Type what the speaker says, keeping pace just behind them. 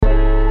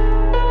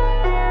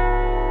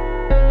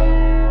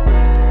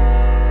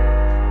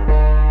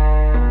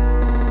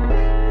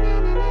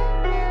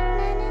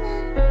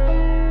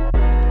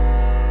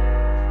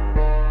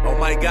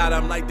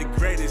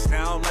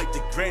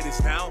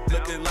greatest now.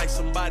 Looking like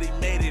somebody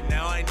made it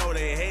now. I know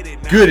they hate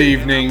it now. Good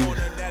evening.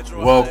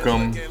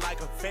 Welcome,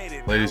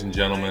 ladies and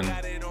gentlemen.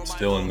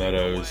 Still in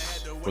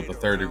Meadows with the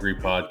Third Degree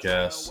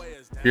Podcast.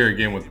 Here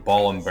again with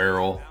Ball and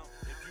Barrel.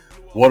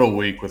 What a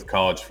week with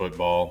college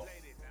football.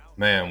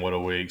 Man, what a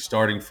week.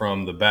 Starting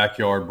from the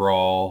backyard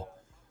brawl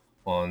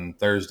on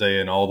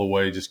Thursday and all the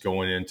way just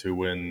going into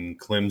when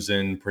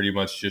Clemson pretty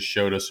much just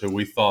showed us who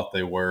we thought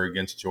they were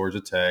against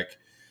Georgia Tech.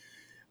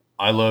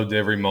 I loved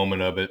every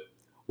moment of it.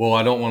 Well,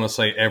 I don't want to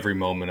say every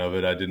moment of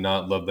it. I did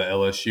not love the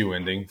LSU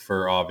ending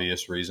for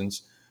obvious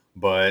reasons,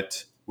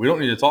 but we don't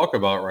need to talk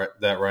about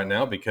that right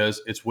now because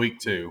it's week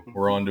 2.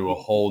 We're on to a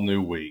whole new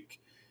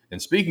week.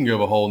 And speaking of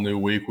a whole new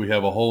week, we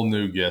have a whole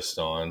new guest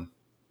on,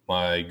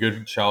 my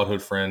good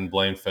childhood friend,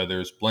 Blaine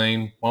Feathers.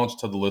 Blaine, why don't you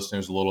tell the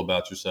listeners a little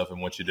about yourself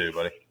and what you do,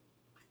 buddy?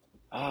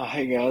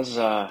 Hey guys,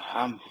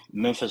 I'm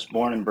Memphis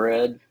born and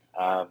bred.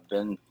 I've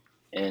been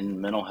in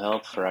mental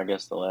health for I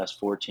guess the last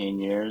 14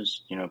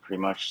 years.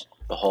 Pretty much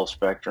the whole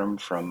spectrum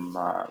from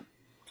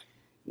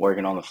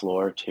working on the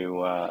floor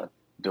to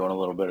doing a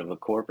little bit of a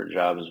corporate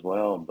job as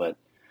well. But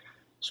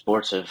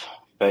sports have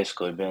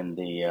basically been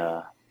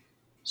the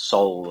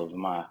soul of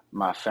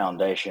my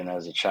foundation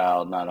as a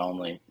child. Not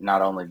only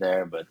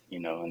there, but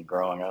and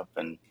growing up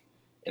and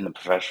in the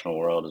professional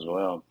world as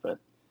well. But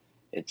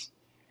it's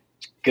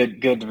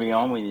good to be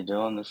on with you,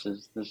 Dylan. This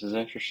is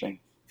interesting.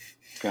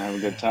 Gonna have a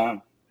good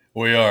time.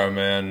 We are,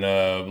 man.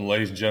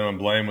 Ladies and gentlemen,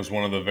 Blaine was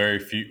one of the very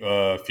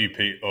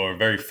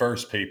very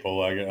first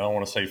people. I don't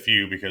want to say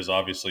few because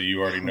obviously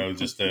you already know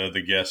just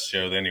the guest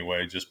show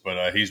anyway.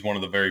 But he's one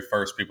of the very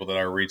first people that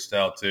I reached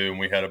out to, and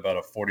we had about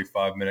a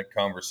 45-minute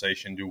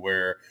conversation to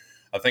where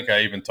I think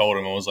I even told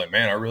him, I was like,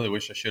 man, I really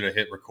wish I should have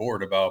hit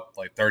record about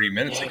like 30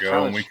 minutes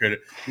ago, and we could,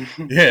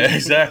 yeah,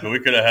 exactly, we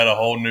could have had a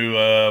whole new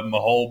a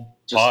whole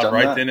pod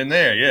right then and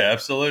there. Yeah,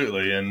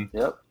 absolutely, and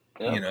yep.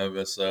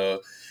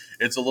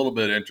 It's a little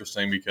bit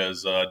interesting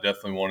because I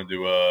definitely wanted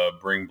to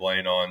bring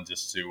Blaine on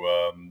just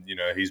to,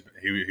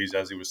 he's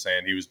as he was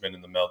saying, he was been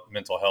in the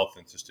mental health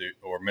institute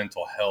or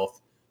mental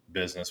health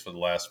business for the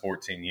last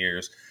 14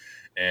 years.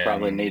 And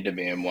probably need to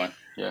be in one.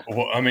 Yeah.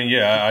 Well, I mean,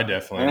 yeah, I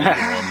definitely need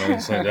one,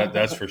 man. So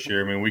that's for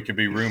sure. I mean, we could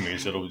be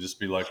roomies. It'll just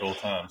be like old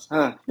times.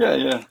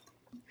 Yeah.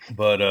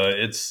 But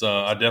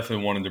I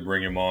definitely wanted to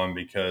bring him on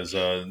because,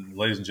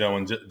 ladies and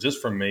gentlemen,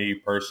 just for me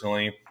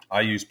personally, I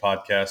use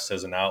podcasts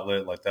as an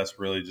outlet. Like that's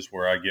really just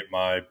where I get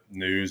my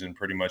news and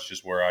pretty much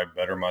just where I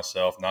better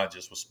myself, not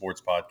just with sports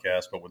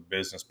podcasts, but with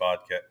business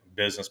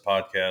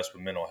podcasts,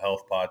 with mental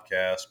health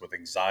podcasts, with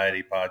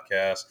anxiety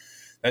podcasts.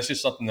 That's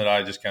just something that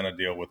I just kind of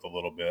deal with a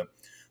little bit.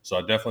 So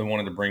I definitely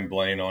wanted to bring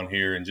Blaine on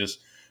here and just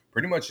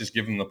pretty much just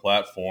give him the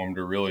platform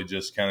to really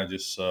just kind of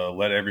just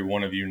let every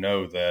one of you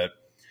know that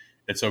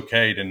it's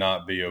okay to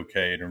not be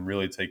okay and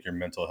really take your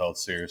mental health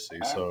seriously.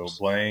 So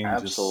Blaine,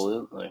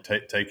 absolutely,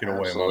 just take it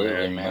away,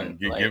 my man.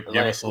 Give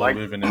us a little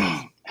bit of an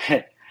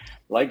news.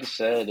 Like you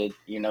said,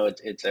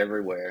 it's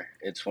everywhere.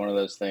 It's one of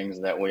those things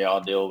that we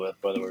all deal with,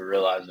 whether we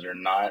realize it or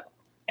not.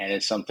 And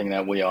it's something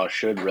that we all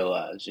should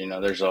realize.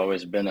 There's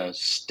always been a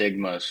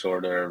stigma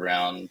sort of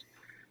around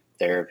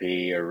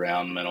therapy,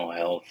 around mental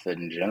health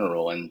in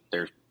general, and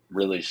there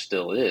really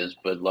still is.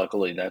 But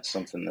luckily, that's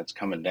something that's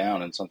coming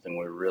down and something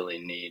we really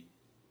need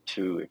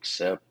to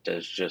accept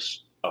as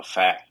just a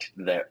fact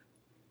that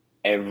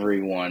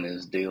everyone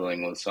is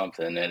dealing with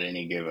something at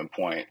any given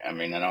point. I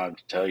mean, I don't have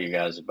to tell you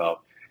guys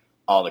about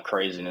all the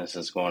craziness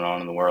that's going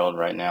on in the world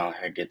right now.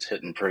 It gets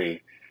hitting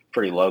pretty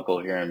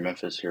local here in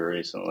Memphis here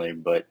recently,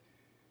 but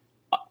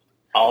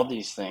all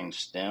these things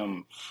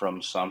stem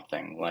from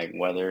something, like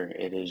whether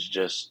it is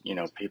just,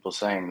 people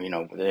saying,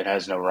 it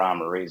has no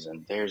rhyme or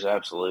reason. There's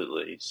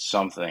absolutely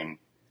something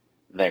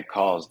that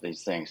caused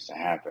these things to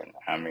happen.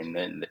 I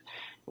mean,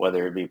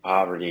 whether it be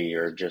poverty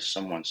or just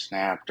someone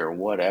snapped or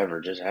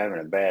whatever, just having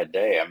a bad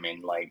day. I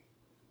mean, like,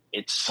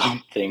 it's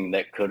something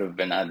that could have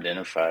been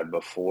identified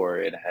before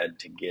it had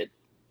to get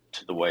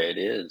to the way it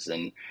is.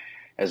 And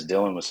as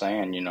Dylan was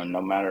saying,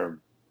 no matter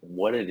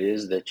what it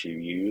is that you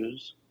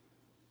use,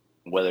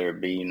 whether it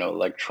be,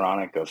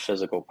 electronic, a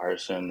physical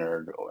person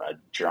or a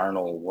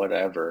journal,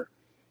 whatever,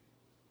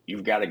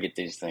 you've got to get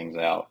these things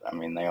out. I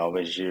mean, they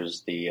always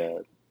use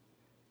the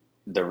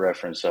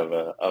reference of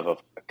a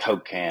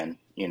Coke can.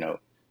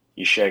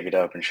 You shake it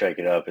up,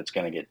 it's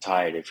going to get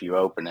tight. If you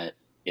open it,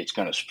 it's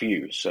going to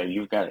spew. So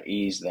you've got to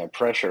ease that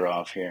pressure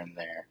off here and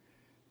there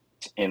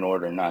in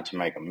order not to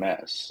make a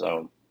mess.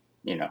 So,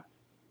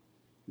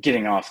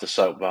 getting off the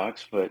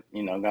soapbox, but,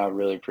 God,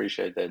 really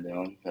appreciate that,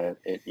 Dylan, that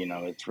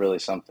it's really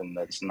something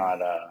that's not,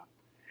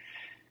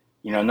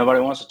 nobody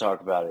wants to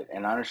talk about it.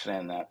 And I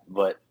understand that,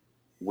 but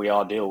we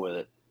all deal with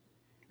it.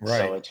 Right.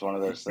 So it's one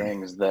of those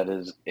things that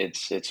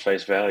it's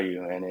face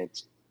value, and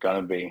it's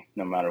going to be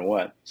no matter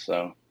what.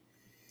 So,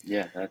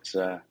 yeah, that's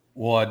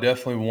Well, I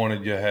definitely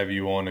wanted to have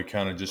you on to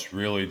kind of just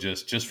really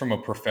just from a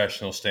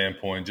professional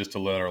standpoint, just to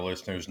let our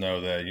listeners know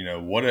that,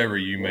 whatever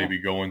you may be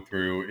going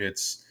through,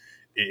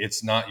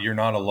 it's not, you're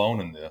not alone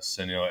in this.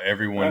 And,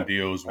 everyone Right.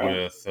 deals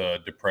Right.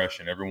 with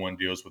depression. Everyone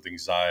deals with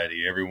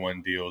anxiety.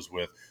 Everyone deals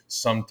with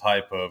some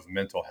type of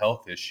mental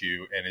health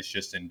issue. And it's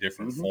just in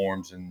different Mm-hmm.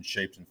 forms and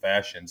shapes and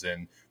fashions.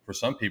 And for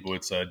some people,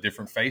 it's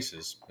different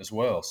faces as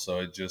well.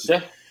 So it just,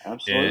 Yeah.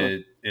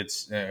 Absolutely.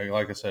 it's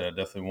like I said, I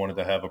definitely wanted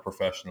to have a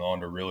professional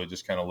on to really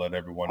just kind of let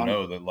everyone On.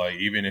 know that, like,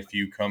 even if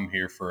you come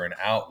here for an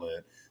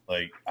outlet,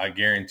 like, I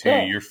guarantee you,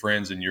 Yeah. your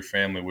friends and your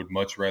family would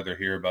much rather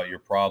hear about your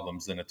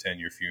problems than attend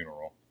your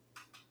funeral.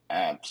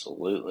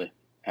 Absolutely.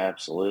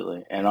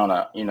 Absolutely. And on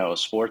a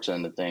sports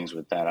end of things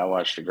with that, I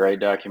watched a great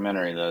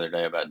documentary the other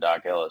day about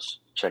Doc Ellis.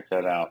 Check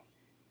that out.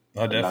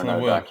 I The No definitely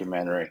No will.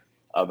 documentary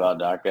about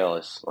Doc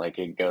Ellis. Like,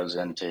 it goes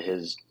into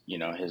his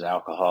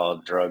alcohol,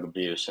 drug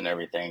abuse, and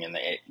everything. And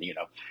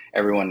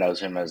everyone knows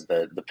him as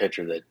the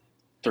pitcher that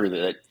threw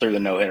the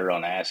no hitter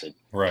on acid,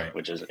 Right.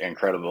 which is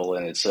incredible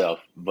in itself.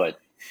 But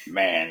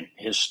man,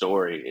 his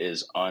story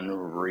is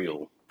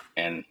unreal.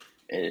 And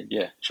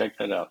yeah, check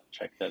that out.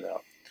 Check that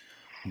out.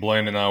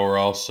 Blaine and I were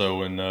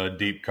also in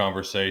deep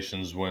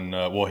conversations when,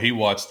 he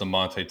watched the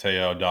Monte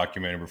Teo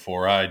documentary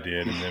before I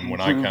did, and then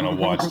when I kind of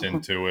watched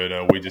into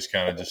it, we just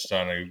kind of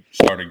started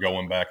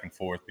going back and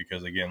forth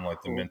because, again,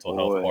 like, the Oh mental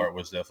health boy. part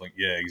was definitely,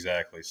 yeah,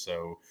 exactly.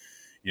 So,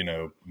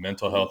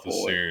 mental Oh health is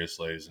boy. serious,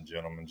 ladies and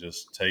gentlemen.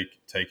 Just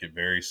take it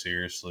very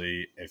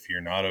seriously. If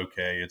you're not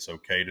okay, it's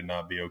okay to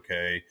not be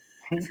okay.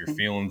 If you're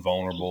feeling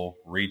vulnerable,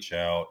 reach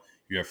out.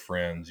 You have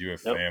friends, you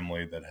have Yep.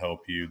 family that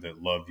help you,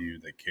 that love you,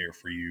 that care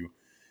for you.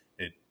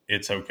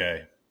 It's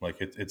okay.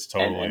 Like, it's And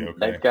totally and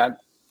okay. they've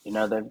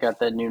got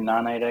that new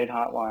 988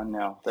 hotline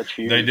now. That's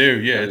They huge. do.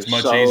 Yeah, That it's is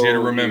much easier to so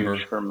huge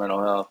remember. for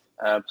mental health.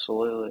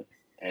 Absolutely.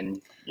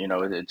 And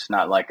it's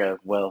not like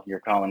you're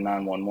calling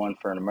 911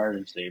 for an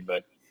emergency,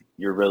 but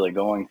you're really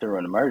going through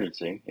an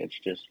emergency. It's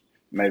just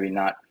maybe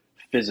not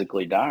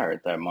physically dire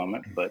at that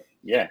moment, but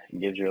yeah, it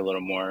gives you a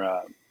little more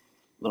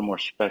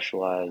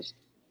specialized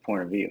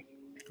point of view.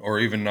 Or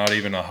even not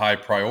even a high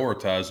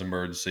prioritized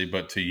emergency,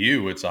 but to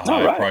you it's a No,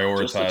 high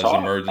right. Just to prioritized talk.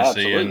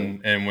 emergency, Absolutely.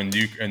 and when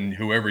you and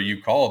whoever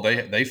you call,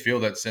 they feel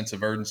that sense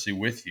of urgency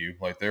with you,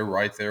 like they're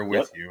right there Yep.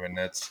 with you. And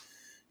that's,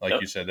 like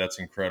Yep. you said, that's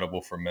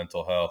incredible for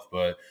mental health.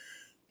 But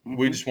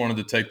we Hmm. just wanted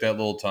to take that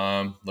little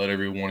time, let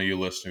every one of you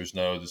listeners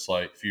know, just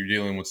like, if you're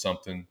dealing with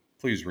something,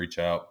 please reach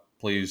out.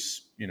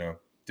 Please,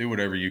 do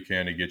whatever you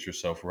can to get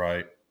yourself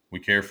right.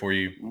 We care for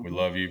you. We Hmm.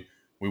 love you.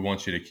 We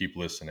want you to keep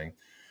listening.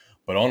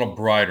 But on a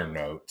brighter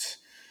note,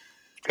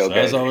 Go so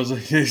as I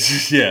Gators.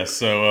 was, yeah.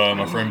 So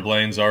my friend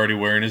Blaine's already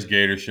wearing his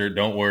Gator shirt.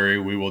 Don't worry,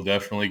 we will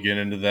definitely get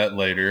into that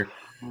later.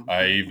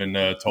 I even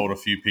told a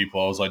few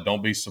people, I was like,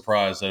 don't be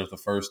surprised that if the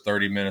first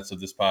 30 minutes of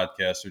this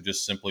podcast are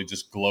just simply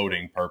just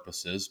gloating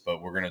purposes,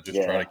 but we're gonna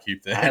just try to Yeah,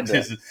 keep I had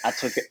that. to. I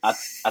took it.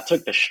 I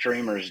took the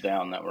streamers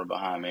down that were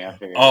behind me. I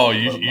figured that Oh, was a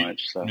you, little you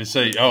much. So just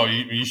say, oh,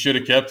 you should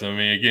have kept them. I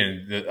mean,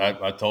 again,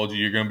 I told you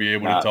you're going to be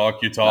able to not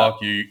talk. You not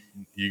talk. You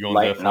going to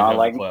like definitely not have the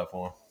like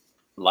platform.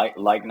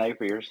 like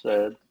Napier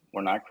said.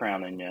 We're not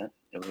crowning yet.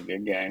 It was a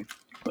good game,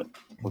 but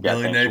we got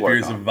Billy things to work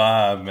Napier's a on.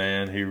 vibe,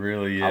 man. He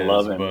really I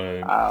love is. him.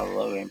 But I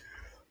love him.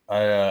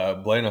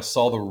 Blaine, I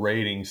saw the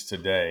ratings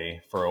today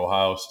for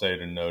Ohio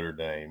State and Notre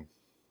Dame.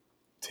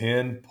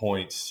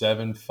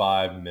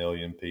 10.75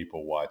 million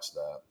people watched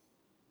that.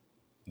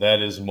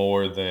 That is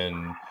more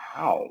than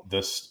How?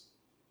 this.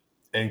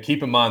 And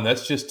keep in mind,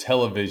 that's just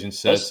television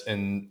sets, That's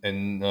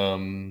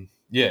and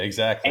yeah,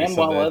 exactly. and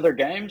So while that other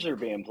games are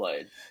being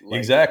played, like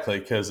exactly,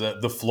 because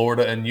the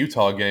Florida and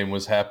Utah game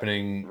was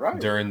happening right.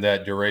 during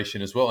that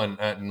duration as well.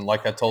 And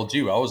like I told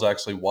you, I was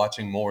actually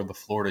watching more of the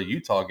Florida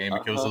Utah game Uh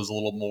because it huh. was a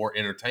little more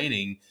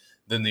entertaining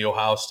than the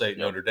Ohio State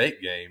Yep. Notre Dame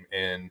game.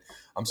 And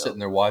I'm Yep. sitting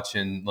there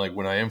watching, like,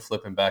 when I am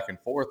flipping back and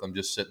forth, I'm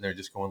just sitting there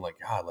just going, like,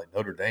 God, like,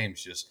 Notre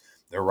Dame's just,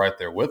 they're right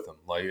there with them.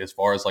 Like, as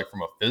far as, like,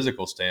 from a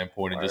physical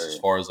standpoint, and just as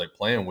Right. far as, like,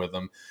 playing with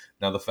them.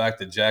 Now, the fact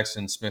that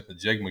Jackson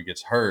Smith-Njigba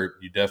gets hurt,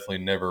 you definitely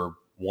never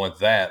want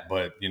that,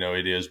 but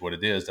it is what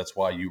it is. That's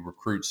why you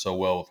recruit so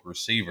well with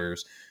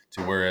receivers.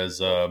 To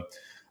whereas Yep.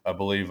 I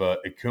believe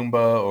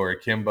Ikumba or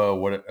Akimba,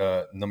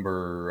 what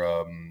number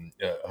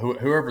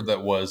whoever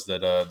that was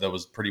that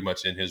was pretty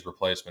much in his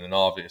replacement. And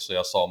obviously,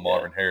 I saw Yeah.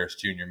 Marvin Harris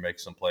Jr. make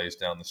some plays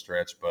down the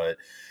stretch, but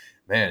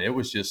man, it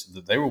was just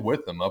that they were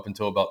with them up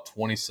until about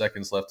 20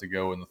 seconds left to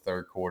go in the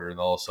third quarter, and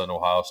all of a sudden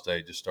Ohio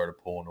State just started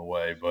pulling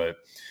away. But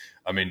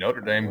I mean, Notre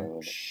Dame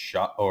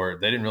or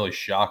they didn't really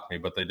shock me,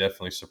 but they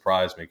definitely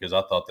surprised me because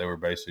I thought they were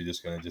basically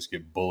just going to just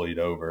get bullied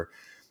over.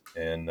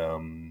 And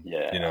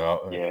Yeah.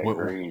 Yeah.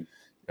 Agreed.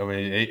 I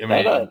That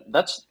mean,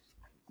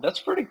 that's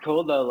pretty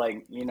cool though.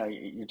 Like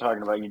you're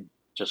talking about you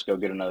just go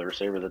get another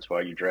receiver. That's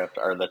why you draft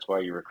or that's why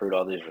you recruit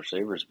all these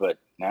receivers. But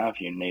now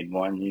if you need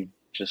one, you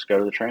just go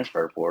to the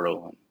transfer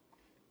portal and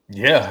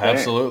yeah, it's there.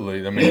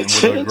 absolutely. I mean,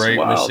 It's with a it's great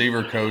wild.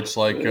 receiver coach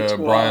like It's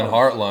Brian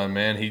wild. Hartline,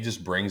 man, he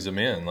just brings them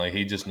in. Like,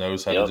 he just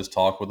knows how to Yep. just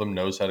talk with them,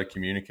 knows how to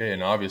communicate,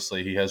 and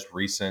obviously he has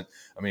recent.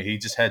 I mean, he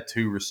just had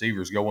two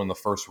receivers go in the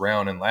first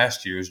round in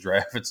last year's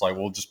draft. It's like,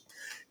 we'll just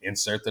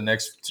insert the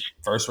next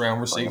first round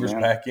Bring them receivers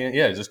in. back in.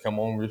 Yeah, just come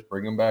on, just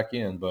bring them back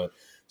in. But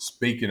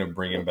Speaking of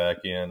bringing back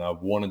in, I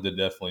wanted to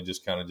definitely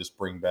just kind of just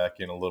bring back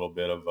in a little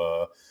bit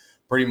of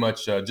pretty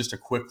much just a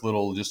quick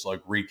little just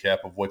like recap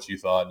of what you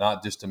thought,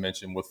 not just to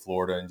mention with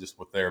Florida and just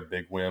with their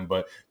big win,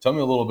 but tell me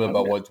a little bit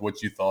about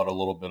what you thought a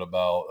little bit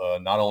about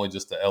not only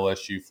just the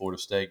LSU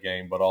Florida State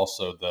game, but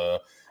also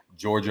the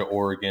Georgia,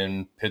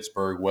 Oregon,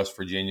 Pittsburgh, West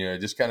Virginia.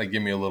 Just kind of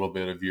give me a little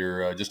bit of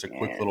your just a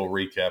quick little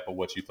recap of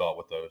what you thought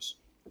with those.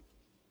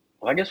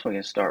 Well, I guess we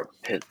can start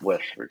Pitt,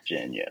 West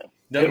Virginia.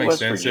 That Pitt, makes West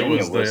sense.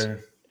 Virginia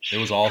It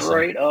was awesome.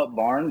 Straight up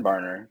barn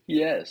burner.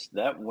 Yes,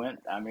 that went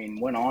on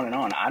and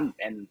on.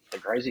 And the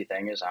crazy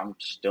thing is, I'm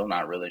still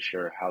not really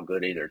sure how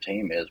good either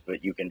team is,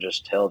 but you can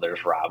just tell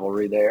there's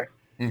rivalry there.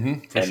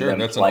 For sure.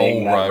 That's an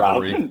playing old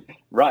rivalry.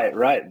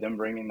 Right. Them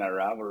bringing that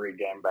rivalry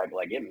game back,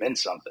 like it meant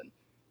something.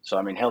 So,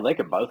 I mean, hell, they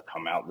could both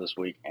come out this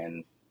week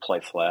and play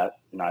flat,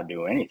 not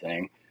do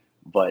anything.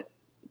 But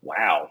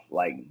wow,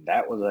 like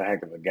that was a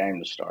heck of a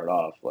game to start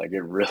off. Like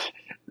it really,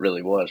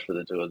 really was for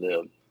the two of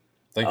them.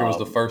 I think it was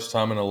the first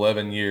time in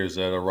 11 years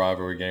that a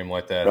rivalry game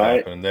like that right?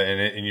 happened.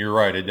 And you're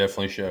right, it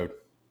definitely showed.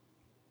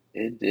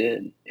 It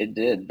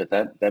did. But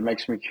that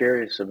makes me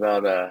curious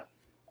about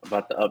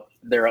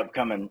their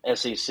upcoming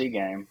SEC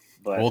game.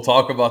 But we'll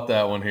talk about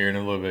that one here in a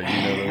little bit.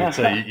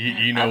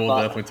 We'll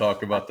definitely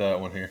talk about that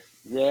one here.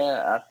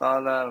 Yeah, I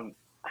thought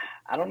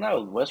I don't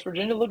know. West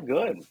Virginia looked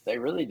good. They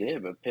really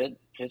did, but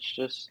Pitt's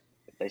just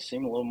they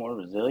seem a little more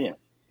resilient,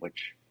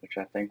 which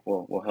I think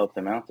will help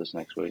them out this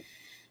next week.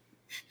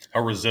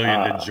 How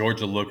resilient did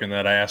Georgia look in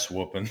that ass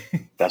whooping?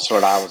 That's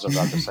what I was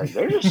about to say.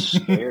 They're just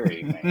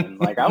scary, man.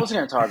 Like I was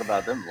going to talk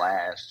about them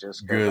last,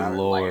 just good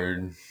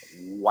Lord, like,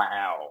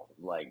 wow!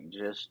 Like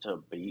just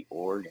to beat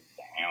Oregon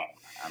down.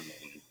 I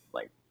mean,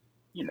 like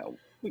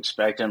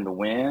expect them to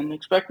win,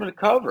 expect them to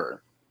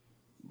cover,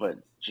 but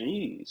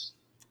geez,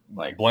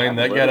 like Blaine,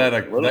 that got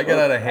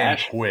out of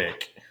hand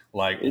quick.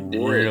 Like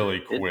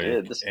really quick. It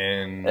did. This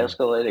and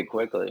escalated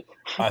quickly.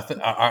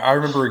 I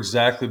remember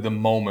exactly the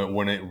moment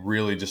when it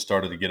really just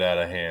started to get out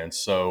of hand.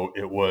 So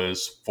it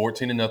was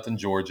 14-0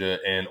 Georgia,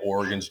 and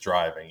Oregon's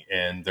driving,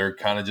 and they're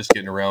kind of just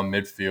getting around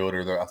midfield,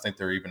 or I think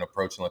they're even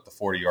approaching like the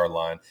 40-yard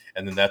line,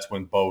 and then that's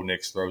when Bo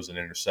Nix throws an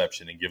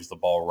interception and gives the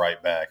ball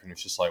right back, and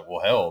it's just like,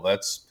 well, hell,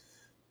 that's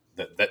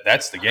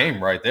the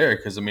game right there.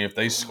 Because I mean, if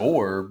they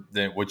score,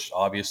 then which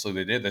obviously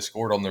they did, they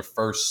scored on their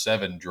first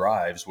 7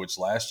 drives. Which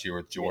last year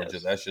with Georgia,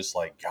 yes. That's just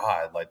like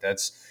God. Like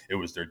it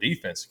was their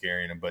defense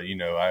carrying them. But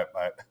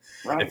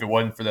Right. if it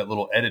wasn't for that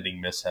little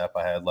editing mishap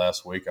I had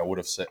last week, I would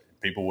have said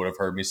people would have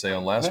heard me say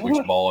on last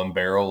week's Ball and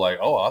Barrel, like,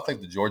 oh, I think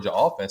the Georgia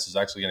offense is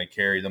actually going to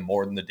carry them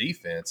more than the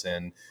defense.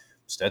 And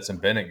Stetson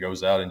Bennett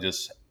goes out and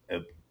just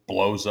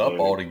blows up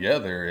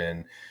altogether.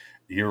 And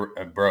you're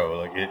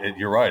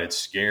right. It's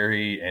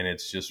scary and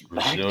it's just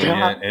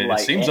resilient. And it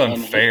seems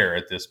unfair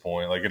at this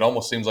point. Like it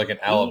almost seems like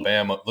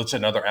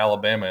another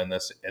Alabama in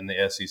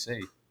the SEC.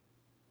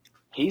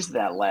 He's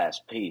that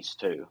last piece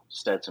too,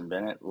 Stetson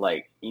Bennett.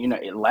 Like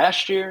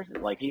last year,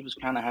 like he was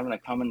kind of having a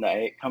coming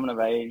of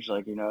age.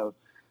 Like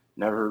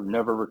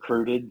never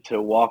recruited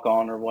to walk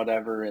on or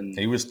whatever. And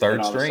he was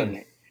third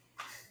string.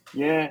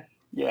 Yeah.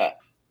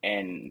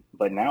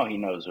 But now he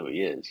knows who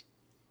he is.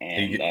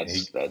 And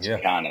that's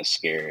kind of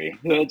scary.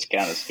 That's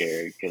kind of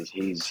scary because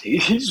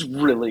he's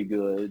really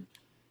good.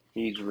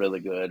 He's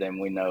really good,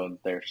 and we know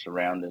they're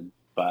surrounded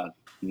by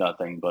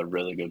nothing but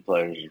really good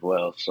players as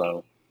well.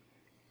 So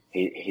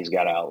he's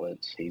got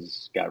outlets,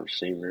 he's got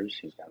receivers,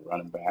 he's got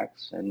running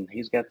backs, and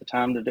he's got the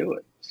time to do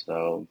it.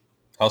 So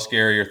how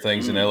scary are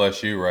things in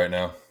LSU right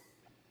now?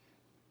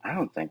 I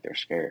don't think they're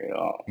scary at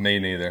all. Me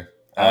neither.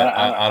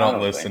 I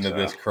don't listen to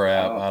this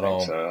crap. I don't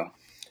think so.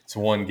 It's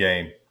one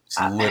game. It's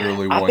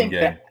literally one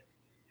game.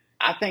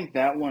 I think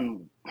that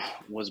one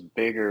was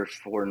bigger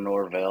for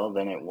Norvell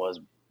than it was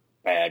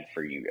bad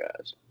for you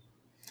guys.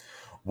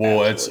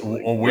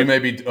 Well, we may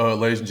be,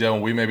 ladies and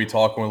gentlemen, we may be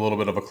talking with a little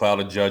bit of a cloud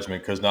of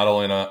judgment because not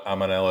only am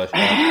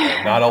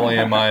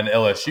I an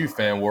LSU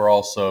fan, we're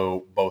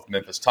also both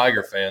Memphis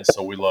Tiger fans.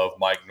 So we love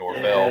Mike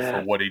Norvell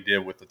for what he did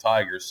with the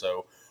Tigers.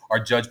 So our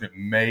judgment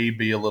may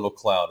be a little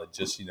clouded.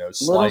 Just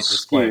slight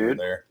disclaimer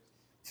there.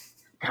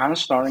 Kind of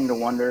starting to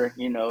wonder,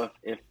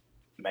 if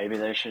maybe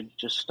they should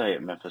just stay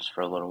at Memphis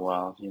for a little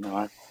while.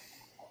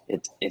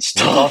 It's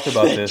tough. We talked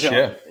about this,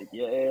 yeah.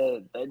 Yeah,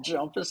 that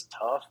jump is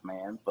tough,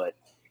 man. But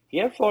he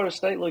had Florida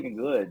State looking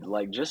good.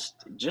 Like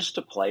just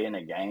to play in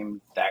a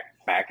game that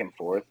back and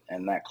forth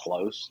and that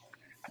close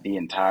the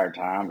entire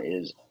time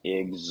is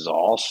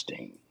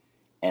exhausting.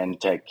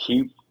 And to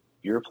keep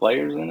your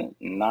players in it,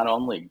 and not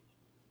only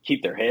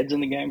keep their heads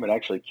in the game, but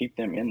actually keep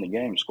them in the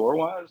game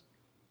score-wise,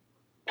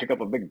 pick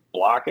up a big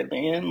block at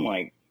the end,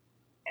 like,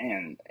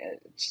 and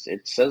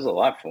it says a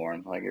lot for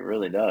him. Like, it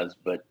really does.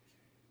 But at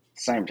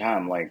the same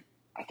time, like,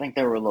 I think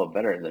they were a little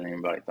better than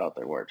anybody thought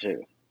they were,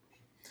 too.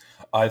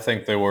 I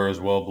think they were as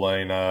well,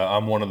 Blaine.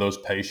 I'm one of those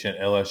patient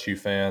LSU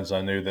fans.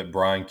 I knew that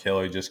Brian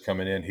Kelly just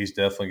coming in, he's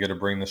definitely going to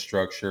bring the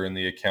structure and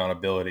the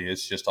accountability.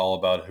 It's just all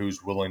about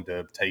who's willing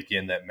to take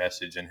in that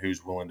message and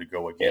who's willing to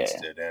go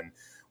against it. And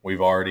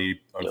we've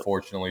already,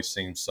 unfortunately,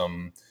 seen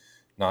some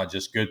not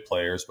just good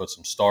players, but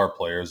some star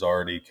players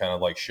already kind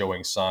of like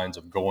showing signs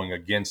of going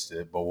against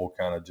it. But we'll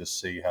kind of just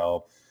see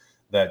how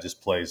that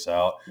just plays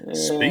out. Yeah.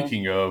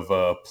 Speaking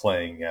of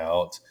playing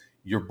out,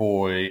 your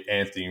boy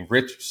Anthony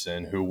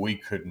Richardson, who we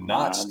could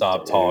not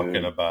stop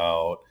talking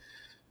about.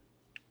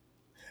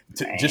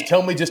 Just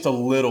tell me just a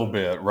little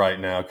bit right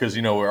now, because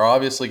we're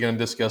obviously going to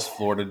discuss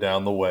Florida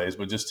down the ways,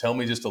 but just tell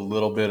me just a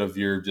little bit of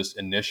your just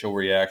initial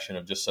reaction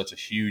of just such a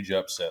huge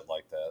upset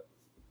like that.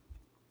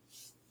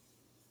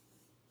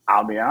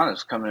 I'll be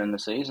honest, coming in the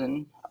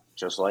season,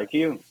 just like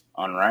you,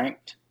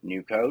 unranked,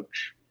 new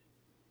coach.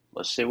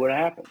 Let's see what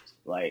happens.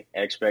 Like,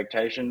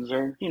 expectations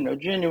are,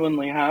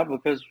 genuinely high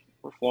because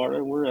we're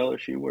Florida, we're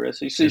LSU, we're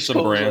SEC It's a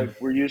schools. brand.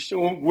 Like, we're used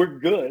to them, we're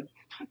good.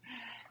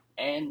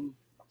 And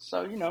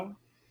so,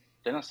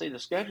 then I see the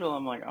schedule.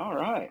 I'm like, all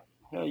right,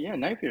 hell yeah,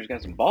 Napier's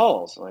got some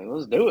balls. Like,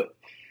 let's do it.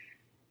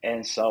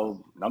 And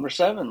so, number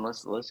 7,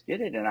 let's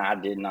get it. And I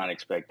did not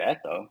expect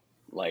that, though.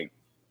 Like,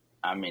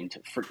 I mean,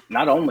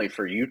 not only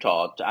for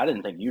Utah, I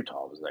didn't think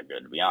Utah was that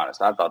good, to be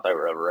honest. I thought they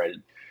were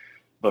overrated.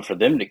 But for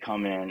them to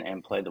come in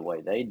and play the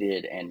way they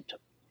did and to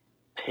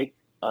pick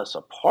us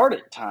apart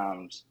at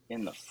times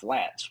in the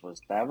flats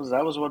was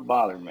what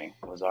bothered me,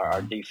 was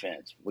our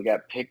defense. We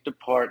got picked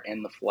apart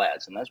in the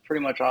flats, and that's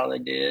pretty much all they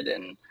did.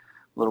 And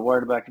a little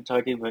worried about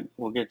Kentucky, but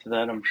we'll get to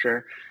that, I'm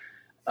sure.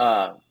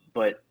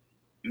 But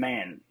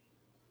man,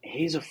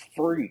 he's a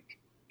freak.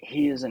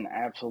 He is an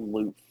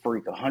absolute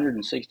freak.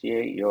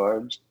 168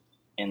 yards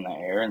in the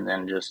air, and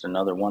then just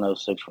another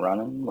 106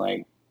 running.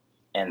 Like,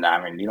 and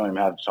I mean, you don't even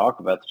have to talk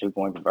about the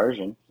 2-point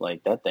conversion.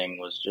 Like, that thing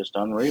was just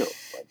unreal.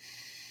 Like,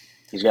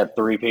 he's got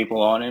 3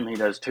 people on him. He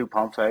does 2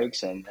 pump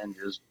fakes and then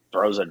just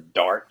throws a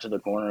dart to the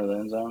corner of the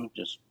end zone,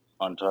 just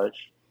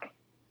untouched.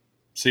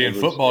 See, in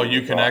football,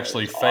 you can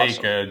actually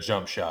fake a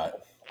jump shot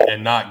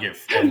and not be a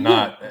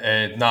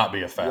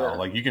foul. Yeah.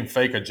 Like, you can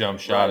fake a jump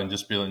shot and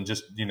just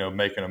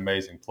make an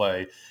amazing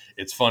play.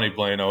 It's funny,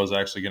 Blaine. I was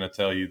actually going to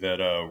tell you that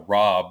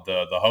Rob,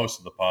 the host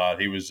of the pod,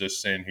 he was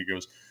just saying, he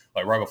goes,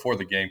 like, right before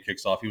the game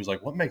kicks off, he was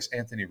like, "What makes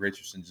Anthony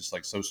Richardson just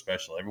like so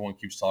special? Everyone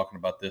keeps talking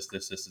about this."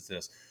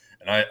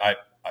 And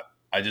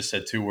I just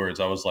said 2 words.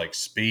 I was like,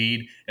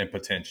 speed and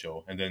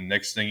potential. And then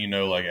next thing you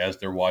know, like, as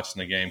they're watching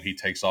the game, he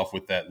takes off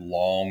with that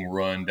long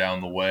run down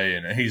the way.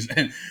 And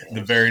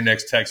the very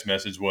next text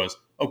message was,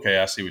 "Okay,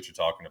 I see what you're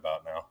talking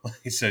about now."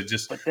 He said,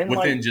 just within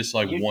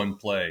one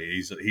play,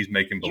 he's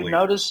making believe.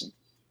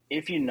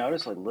 If you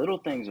notice, like, little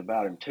things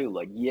about him too,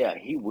 like, yeah,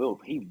 he will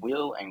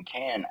and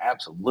can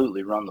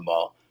absolutely run the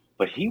ball,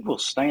 but he will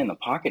stay in the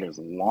pocket as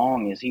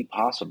long as he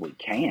possibly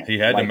can. He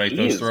had to make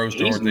those throws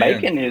toward the end. He's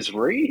making his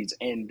reads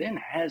and then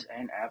has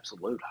an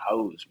absolute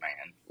hose,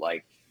 man.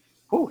 Like,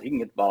 he can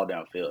get the ball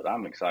downfield.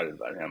 I'm excited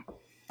about him.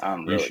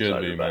 I'm really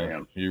excited about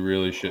him. You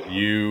really should.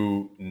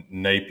 You,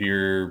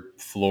 Napier,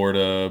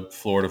 Florida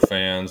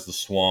fans, the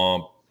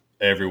Swamp,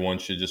 everyone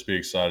should just be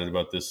excited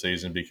about this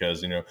season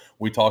because,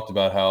 we talked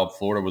about how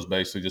Florida was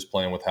basically just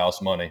playing with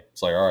house money.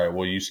 It's like, all right,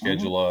 well, you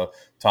schedule a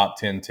top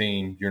 10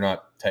 team. You're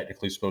not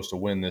technically supposed to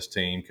win this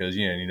team because,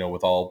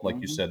 with all,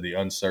 like you said, the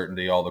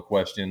uncertainty, all the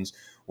questions.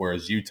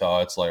 Whereas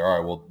Utah, it's like, all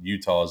right, well,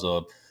 Utah is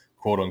a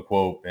quote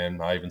unquote,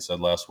 and I even said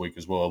last week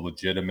as well, a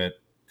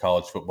legitimate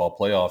college football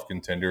playoff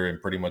contender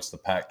and pretty much the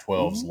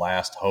Pac-12's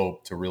last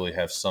hope to really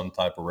have some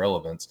type of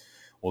relevance.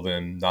 Well,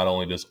 then not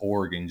only does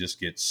Oregon just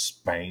get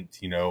spanked,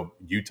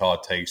 Utah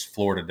takes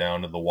Florida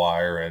down to the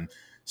wire and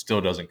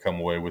still doesn't come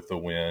away with the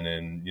win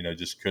and,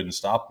 just couldn't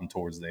stop them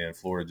towards the end.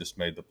 Florida just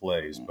made the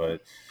plays,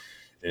 but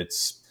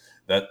it's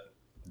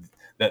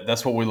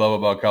that's what we love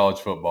about college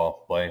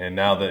football, Blaine. And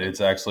now that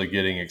it's actually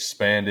getting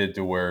expanded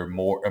to where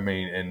more,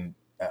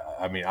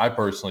 I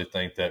personally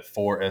think that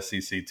 4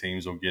 SEC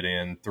teams will get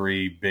in,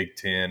 3 Big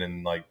Ten,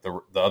 and like the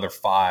other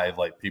 5,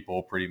 like people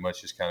will pretty much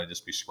just kind of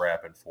just be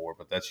scrapping for.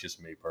 But that's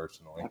just me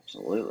personally.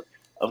 Absolutely.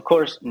 Of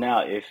course,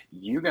 now if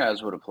you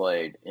guys would have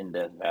played in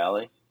Death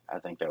Valley, I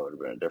think that would have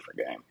been a different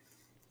game.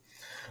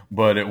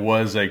 But it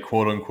was a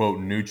quote unquote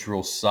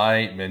neutral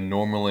site, and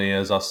normally,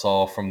 as I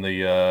saw from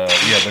the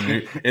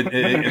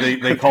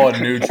they call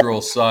it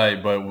neutral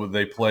site, but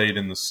they played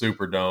in the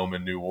Superdome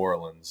in New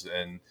Orleans,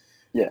 and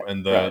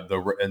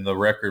the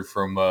record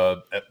from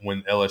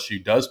when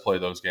LSU does play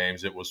those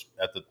games, it was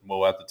at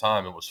the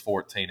time it was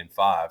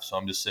 14-5. So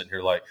I'm just sitting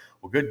here like,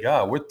 well, good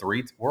God,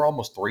 we're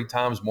almost 3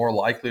 times more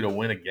likely to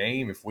win a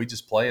game if we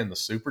just play in the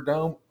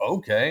Superdome.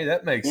 Okay,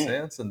 that makes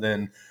sense. And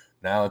then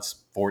now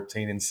it's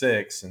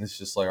 14-6, and it's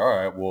just like, all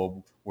right,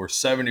 well, we're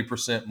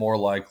 70% more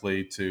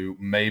likely to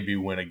maybe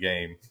win a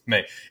game,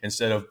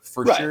 instead of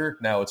sure.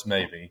 Now it's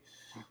maybe,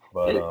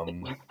 but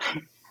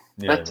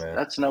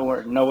that's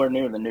nowhere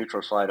near the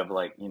neutral site of,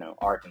 like,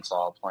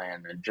 Arkansas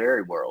playing in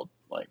Jerry World.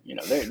 Like,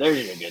 there's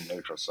a good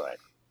neutral site.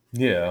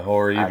 Yeah,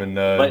 or even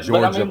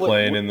Georgia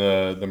playing in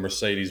the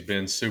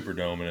Mercedes-Benz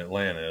Superdome in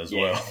Atlanta as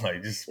well.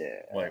 Like,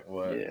 like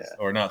what? Yeah.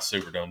 Or not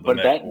Superdome, the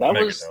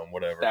Megadome,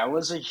 whatever. That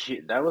was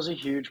a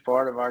huge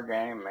part of our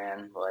game,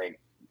 man. Like,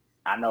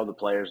 I know the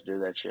players do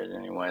that shit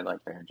anyway. Like,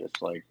 they're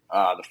just like,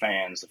 the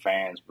fans.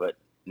 But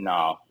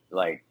no,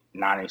 like,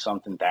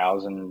 90-something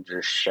thousand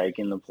just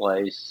shaking the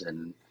place.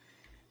 And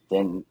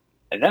then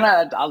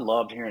I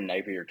loved hearing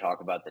Napier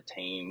talk about the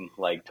team,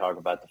 like talk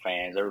about the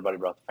fans. Everybody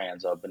brought the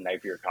fans up, but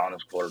Napier calling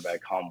his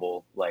quarterback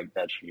humble, like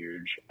that's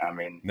huge. I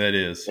mean, That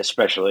is.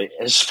 especially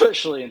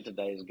in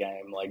today's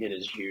game, like it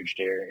is huge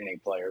to hear any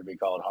player be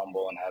called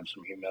humble and have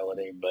some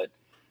humility. But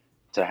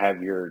to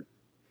have your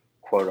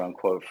quote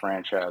unquote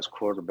franchise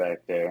quarterback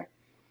there,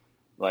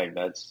 like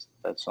that's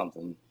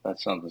something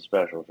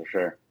special for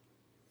sure.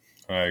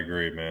 I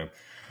agree, man.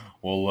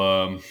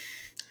 Well,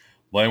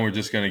 Blaine, we're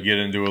just going to get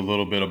into a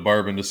little bit of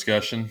bourbon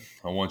discussion.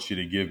 I want you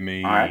to give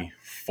All right. me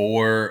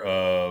 4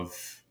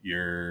 of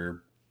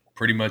your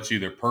pretty much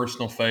either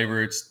personal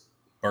favorites,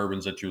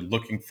 bourbons that you're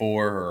looking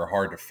for or are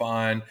hard to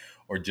find,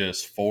 or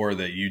just 4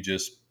 that you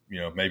just,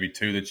 maybe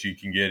 2 that you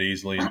can get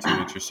easily and 2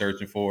 that you're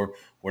searching for.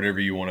 Whatever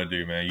you want to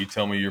do, man. You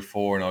tell me your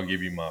 4 and I'll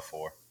give you my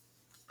 4.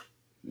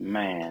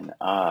 Man,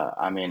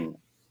 I mean,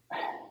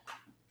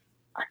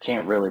 I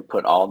can't really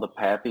put all the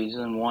Pappies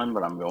in one,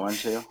 but I'm going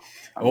to.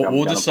 I'm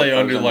We'll going to just say put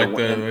those under into like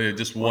one.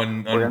 just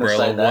one We're going to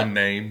say umbrella, one that.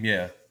 name.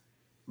 Yeah.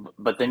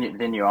 But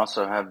then you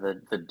also have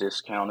the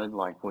discounted.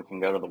 Like we can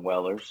go to the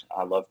Wellers.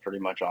 I love pretty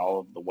much all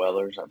of the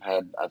Wellers. I've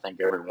had I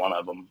think every one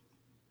of them.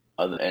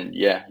 And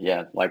yeah,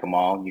 like them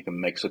all. You can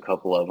mix a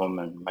couple of them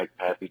and make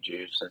Pappy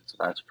juice.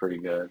 That's pretty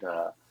good.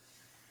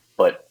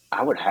 But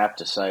I would have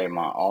to say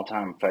my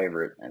all-time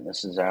favorite, and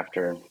this is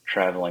after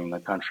traveling the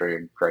country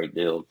a great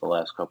deal the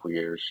last couple of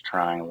years,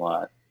 trying a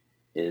lot,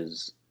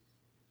 is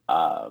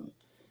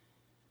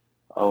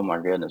oh my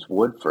goodness,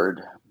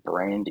 Woodford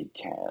Brandy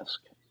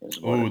Cask is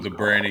what Oh, it's the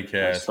brandy called.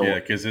 That's cask, the yeah,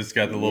 one. because it's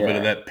got a little bit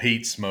of Yeah. that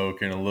peat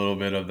smoke and a little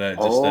bit of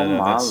that just Oh that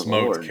my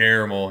smoked lord,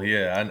 caramel.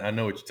 Yeah, I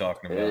know what you're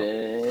talking about.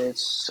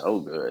 it's so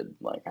good.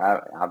 Like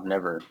I've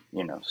never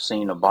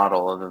seen a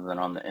bottle other than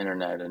on the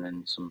internet and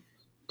in some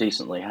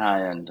decently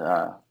high end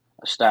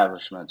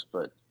establishments.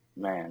 But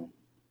man,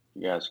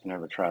 you guys can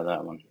never try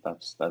that one.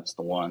 That's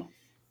the one.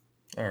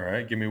 All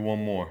right, give me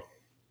one more.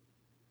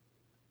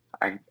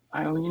 I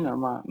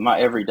my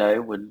everyday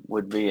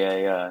would be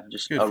a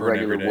just Good a for an regular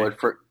everyday.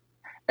 Woodford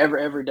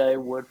everyday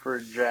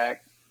Woodford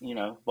Jack,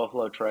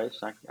 Buffalo Trace.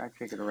 I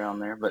kick it around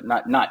there, but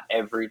not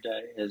every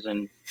day, as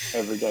in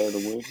every day of the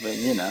week. But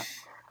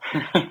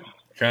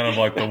Kind of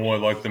like the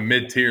one, like the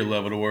mid tier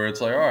level, to where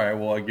it's like, all right,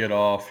 well, I get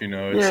off.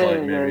 It's yeah,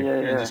 like yeah, maybe,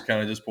 yeah, yeah, yeah. just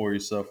kind of just pour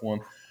yourself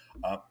one.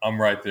 I'm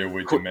right there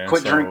with you, Quit man.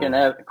 quit drinking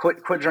So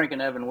quit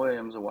drinking Evan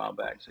Williams a while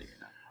back, so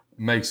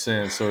makes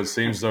sense. So it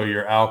seems though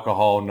your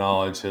alcohol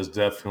knowledge has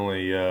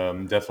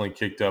definitely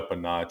kicked up a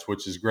notch,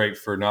 which is great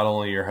for not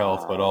only your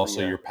health but Oh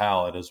also yeah, your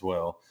palate as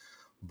well.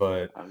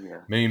 But oh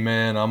yeah. me,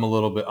 man, I'm a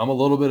little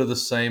bit of the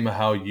same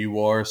how you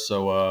are.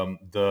 So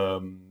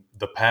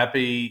the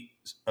Pappy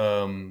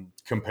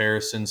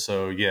comparison.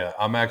 So yeah,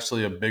 I'm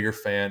actually a bigger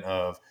fan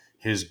of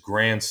his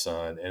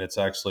grandson, and it's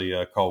actually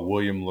called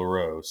William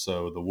LaRoe.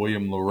 So the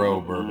William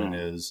LaRoe bourbon Mm-hmm.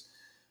 is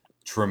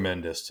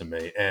tremendous to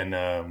me. And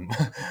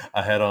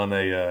I had on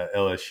a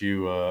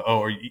LSU.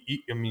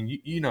 I mean,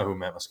 you know who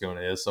Matt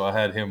Moscona is, so I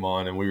had him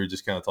on, and we were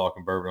just kind of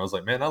talking bourbon. I was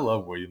like, man, I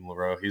love William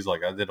LaRoe. He's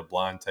like, I did a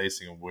blind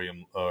tasting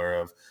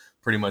of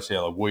pretty much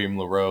like William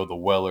LaRoe, the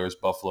Wellers,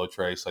 Buffalo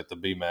Trace, like the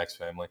B Max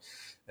family.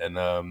 And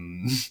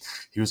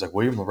he was like,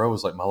 William LaRoe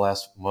was like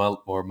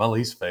my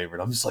least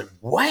favorite. I'm just like,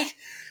 what?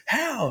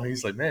 How?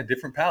 He's like, man,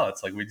 different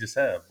palates like we just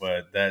have,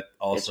 but that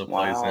It's also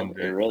plays wild.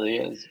 It into really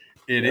is.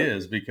 it Yep.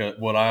 is because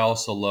what I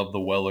also love the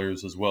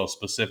Wellers as well,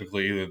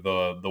 specifically either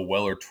the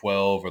Weller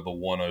 12 or the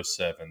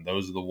 107.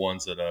 Those are the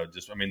ones that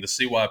I mean, the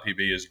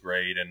CYPB is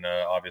great and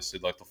obviously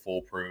like the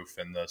full proof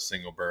and the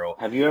single barrel,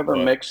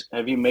 but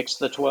Have you mixed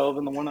the 12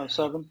 and the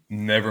 107?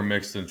 never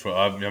mixed in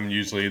 12. I'm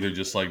usually either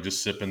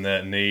just sipping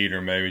that neat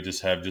or maybe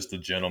just have just a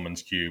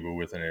gentleman's cube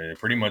with it.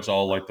 Pretty much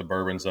all like the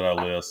bourbons that I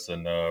list,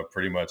 and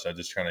pretty much I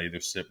just kind of either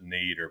sip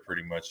neat or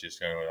pretty much just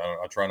kind of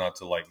I try not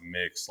to like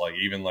mix, like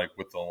even like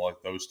with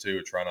like those two,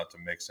 I try not to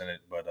mix in it.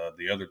 But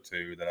the other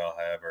two that I'll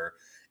have are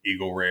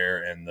Eagle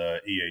Rare and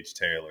the E.H.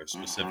 Taylor,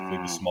 specifically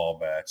the Mm-hmm. small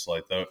batch,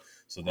 like those.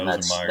 So And those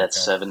are my that's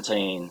kind.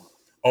 17.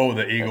 Oh,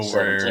 the That's Eagle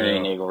Rare.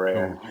 17 Eagle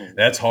Rare.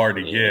 That's hard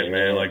to get,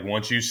 man. Yeah, Like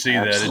once you see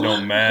that, it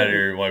don't absolutely.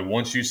 matter. Like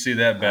once you see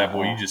that bad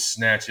boy, you Uh-uh. just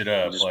snatch it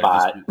You up. just Like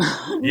just buy it.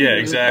 yeah,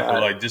 You just exactly. buy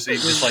Like just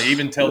like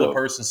even tell the it.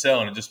 person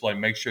selling it, just like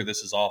make sure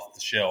this is off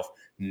the shelf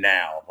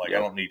now. Like I Yep.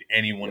 don't need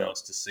anyone Yep.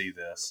 else to see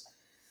this.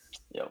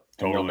 Yep.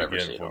 And you'll Totally never get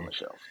see it it for on me. the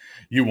shelf.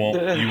 You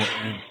won't. You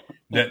won't.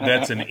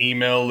 That's an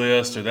email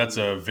list or that's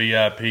a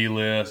VIP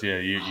list. Yeah,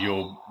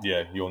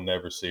 you'll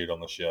never see it on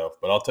the shelf.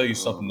 But I'll tell you Oh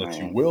something that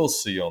you man. will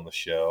see on the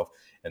shelf,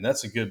 and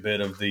that's a good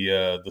bit of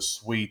the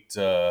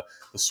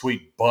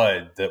sweet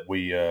bud that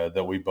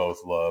we both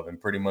love,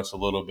 and pretty much a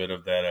little bit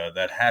of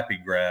that happy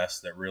grass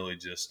that really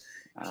just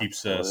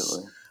keeps Absolutely.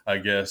 us, I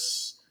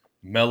guess,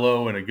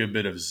 mellow and a good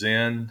bit of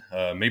zen.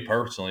 Me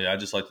personally, I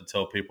just like to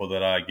tell people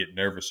that I get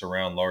nervous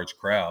around large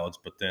crowds,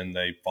 but then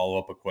they follow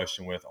up a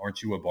question with,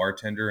 "Aren't you a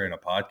bartender and a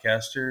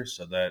podcaster?"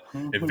 So that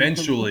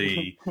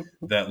eventually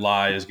that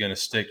lie is going to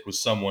stick with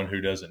someone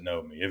who doesn't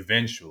know me.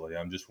 Eventually,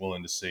 I'm just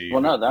willing to see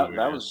Well, no, who that it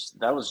that is.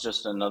 was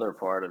just another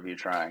part of you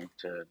trying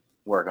to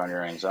work on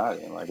your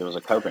anxiety. Like it was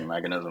a coping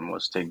mechanism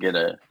was to get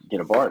a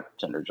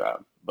bartender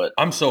job. But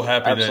I'm so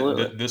happy that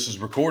absolutely, this is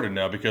recorded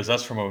now because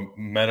that's from a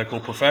medical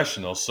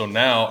professional. So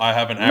now I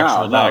have an no,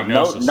 actual no,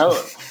 no, diagnosis.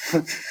 no,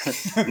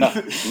 no,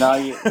 no.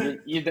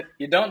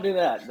 You don't do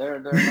that. There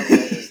are no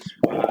letters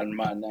behind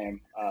my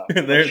name.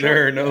 But There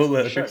sure, are yeah, no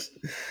sure, letters.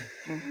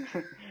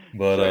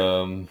 But sure.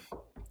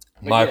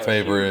 But my yes,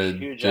 favorite,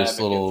 huge just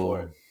advocate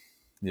for it. little,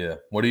 yeah.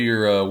 What are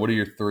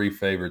your three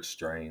favorite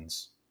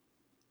strains?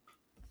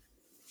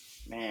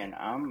 Man,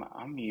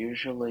 I'm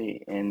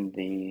usually in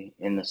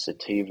the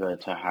sativa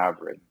to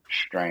hybrid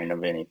strain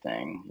of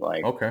anything.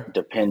 Like Okay,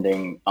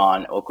 depending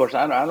on, of course,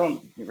 I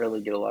don't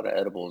really get a lot of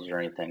edibles or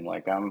anything.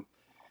 Like I'm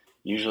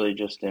usually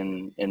just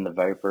in the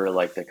vapor,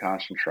 like the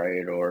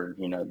concentrate or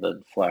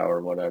the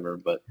flower, whatever.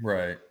 But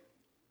right.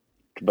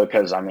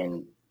 because I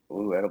mean,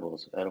 ooh,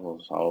 edibles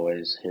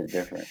always hit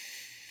different.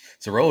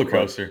 It's a roller But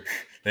coaster.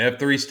 They have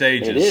three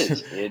it stages.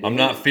 is, it I'm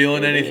not is,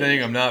 feeling it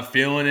anything. is. I'm not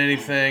feeling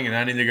anything, and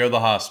I need to go to the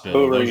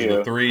hospital. Who are Those are the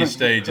you? three Who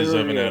stages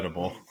are of an you?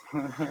 edible.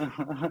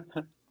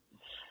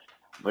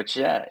 But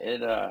yeah,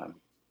 it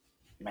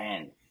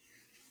man,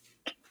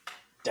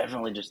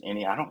 definitely just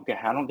any. I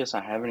don't guess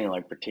I have any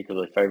like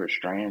particularly favorite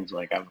strands.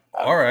 Like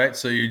All right,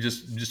 so you're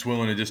just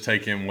willing to just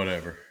take in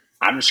whatever.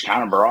 I'm just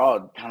kind of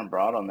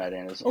broad on that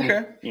end. Is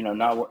Okay.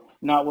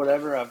 not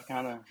whatever. I've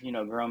kind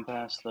of grown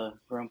past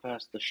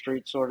the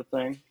street sort of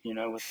thing.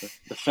 With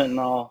the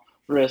fentanyl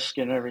risk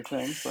and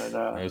everything. But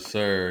No,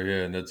 sir.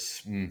 Yeah, and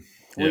that's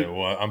yeah. we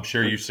Well, I'm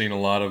sure we you've seen a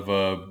lot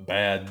of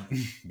bad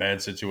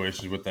bad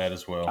situations with that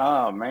as well.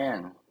 oh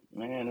man,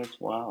 it's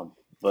wild.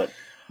 But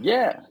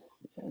yeah,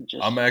 I'm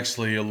just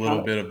actually a little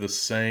kind of. bit of the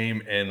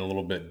same and a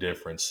little bit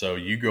different. So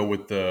you go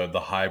with the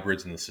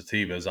hybrids and the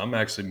sativas. I'm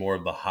actually more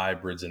of the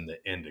hybrids and the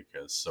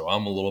indicas. So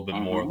I'm a little bit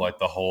more of Hmm. like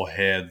the whole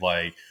head,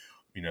 like,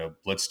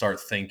 let's start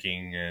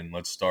thinking and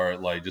let's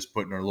start like just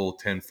putting our little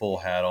tinfoil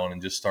hat on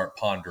and just start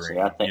See,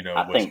 pondering,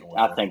 what's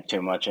going I on. think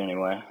too much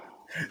anyway.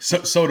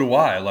 So do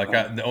I. Like,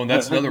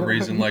 that's another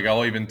reason. Like,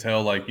 I'll even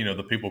tell like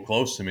the people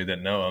close to me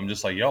that know. I'm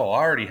just like, yo, I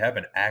already have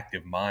an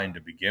active mind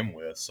to begin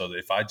with. So that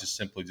if I just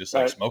simply just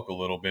like Right, smoke a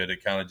little bit,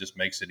 it kind of just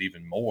makes it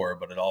even more.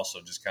 But it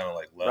also just kind of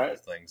like level right.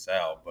 things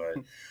out. But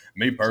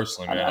me So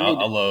personally, I, man, I I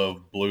need.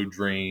 love Blue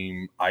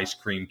Dream ice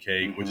cream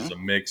cake, which is Hmm. a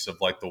mix of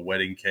like the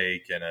wedding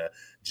cake and a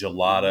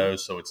Hmm. gelato.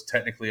 So it's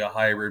technically a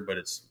hybrid, but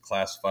it's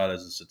classified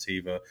as a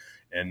sativa.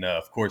 And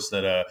of course,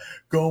 that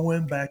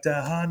going back to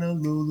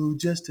Honolulu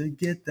just to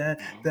get that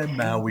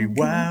Maui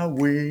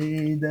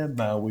Wowie, that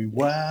Maui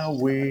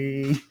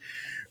Wowie.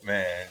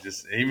 Man,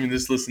 just even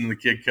just listening to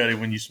the Kid Cudi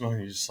when you smoke,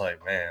 you're just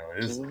like, man,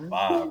 this is the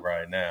vibe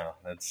right now.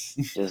 That's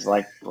Just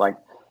like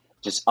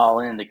just all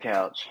in the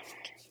couch,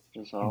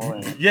 just all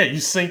in it. yeah, you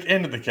sink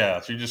into the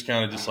couch. You're just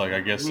kind of just like, I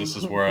guess this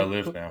is where I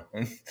live now.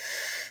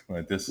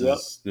 Like Yep,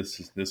 this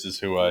is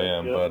who I yep,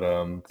 am. yep. But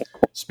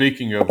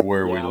speaking of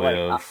where we Yeah,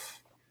 live,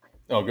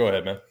 oh, go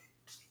ahead, man.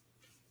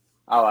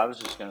 oh, I was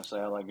just gonna say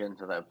I like getting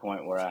to that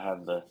point where I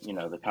have the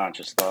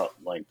conscious thought,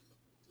 like,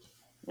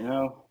 you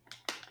know,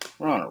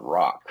 we're on a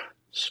rock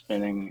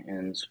spinning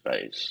in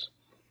space,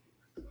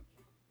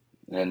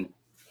 and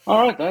all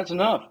right, that's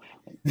enough,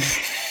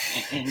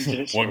 and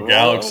just What roll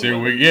galaxy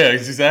with it. yeah,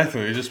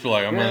 exactly. You just be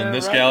like, I'm in Yeah,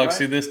 this right,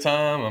 right. galaxy this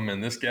time. I'm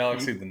in this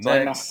galaxy the It's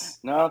like no, next.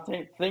 no,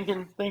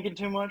 thinking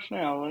too much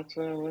now. Let's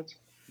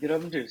get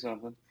up and do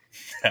something.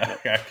 But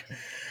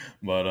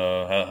But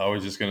I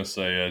was just going to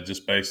say,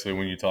 just basically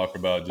when you talk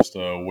about just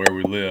where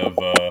we live,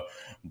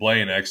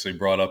 Blaine actually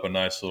brought up a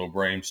nice little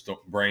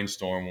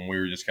brainstorm when we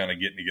were just kind of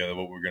getting together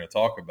what we were going to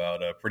talk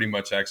about, pretty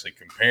much actually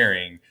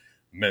comparing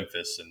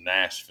Memphis and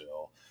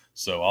Nashville.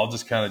 So I'll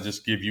just kind of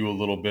just give you a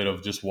little bit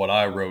of just what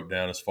I wrote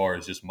down as far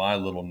as just my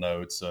little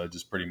notes,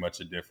 just pretty much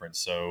a difference.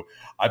 So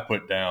I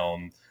put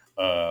down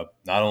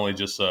not only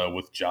just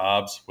with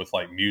jobs, with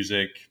like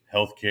music,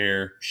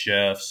 healthcare,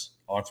 chefs,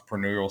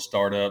 entrepreneurial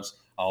startups.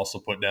 I also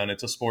put down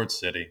it's a sports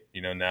city.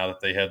 Now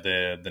that they have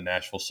the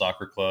Nashville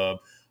Soccer Club,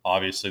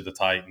 obviously the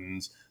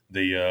Titans,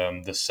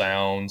 the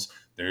Sounds.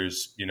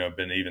 There's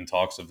been even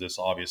talks of this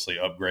obviously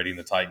upgrading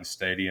the Titans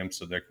Stadium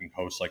so they can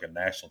host like a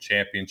national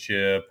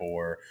championship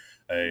or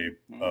a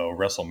mhm,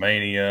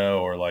 WrestleMania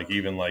or like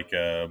even like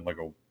a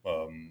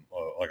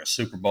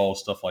Super Bowl,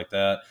 stuff like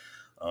that.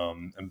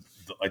 And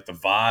like the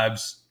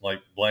vibes, like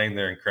Blaine,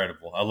 they're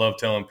incredible. I love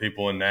telling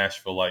people in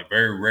Nashville, like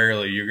very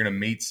rarely you're gonna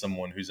meet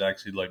someone who's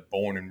actually like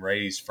born and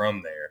raised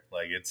from there.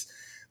 Like it's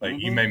like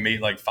you mhm, may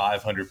meet like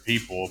 500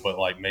 people, but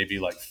like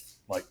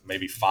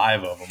maybe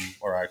five of them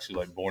are actually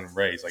like born and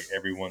raised. Like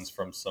everyone's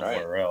from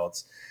right. somewhere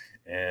else.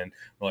 And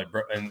like,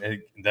 bro,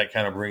 and that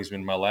kind of brings me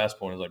to my last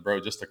point is like, bro,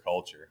 just the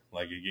culture.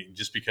 Like,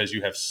 just because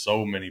you have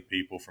so many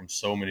people from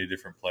so many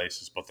different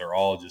places, but they're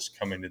all just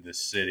coming to this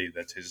city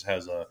that just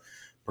has a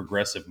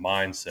progressive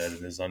mindset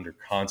and is under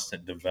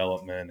constant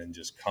development and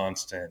just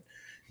constant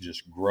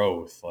just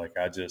growth. Like,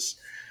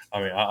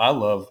 I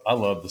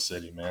love the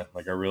city, man.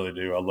 Like, I really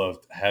do. I love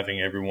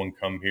having everyone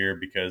come here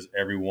because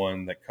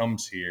everyone that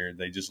comes here,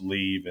 they just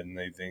leave and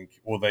they think,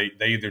 well, they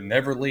either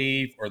never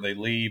leave or they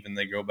leave and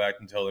they go back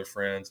and tell their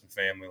friends and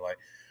family, like,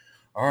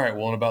 all right,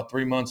 well, in about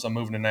 3 months, I'm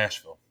moving to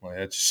Nashville. Like,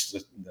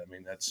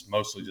 that's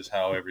mostly just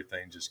how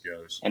everything just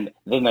goes. And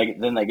then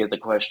they get the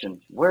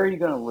question, where are you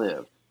going to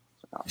live?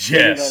 I'll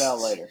figure that out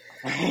Yes. later.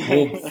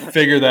 We'll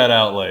figure that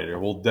out later.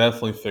 We'll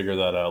definitely figure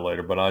that out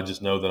later, but I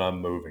just know that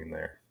I'm moving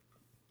there.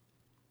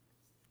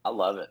 I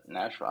love it.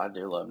 Nashville. I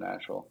do love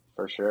Nashville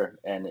for sure.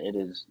 And it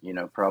is,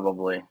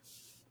 probably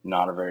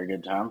not a very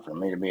good time for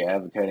me to be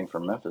advocating for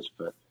Memphis,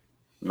 but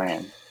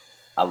man,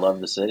 I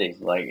love the city.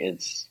 Like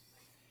it's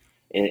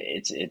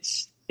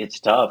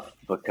tough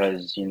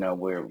because,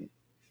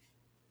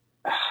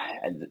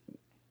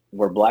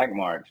 we're black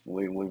marked.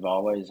 We've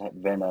always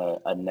been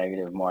a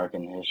negative mark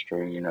in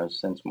history,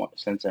 since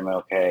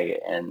MLK,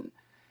 and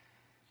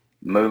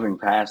moving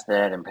past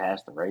that and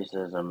past the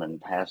racism and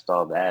past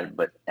all that.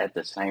 But at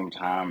the same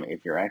time,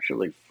 if you're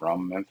actually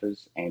from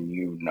Memphis and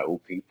you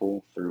know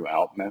people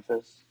throughout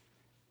Memphis,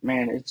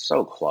 man, it's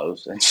so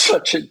close and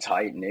such a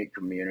tight knit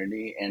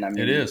community. And I It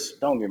mean, is.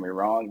 don't get me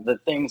wrong, the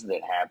things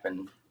that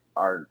happen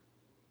are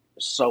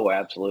so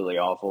absolutely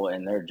awful,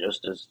 and they're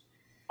just as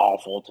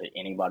awful to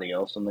anybody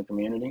else in the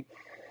community.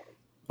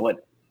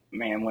 But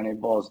man, when it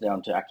boils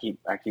down to,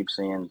 I keep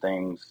seeing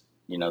things,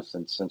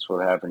 since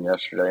what happened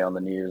yesterday on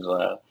the news,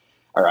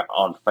 or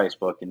on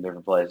Facebook and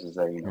different places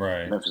that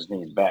Right.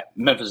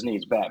 Memphis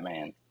needs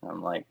Batman. And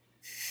I'm like,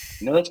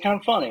 that's kind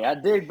of funny. I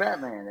dig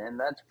Batman, and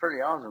that's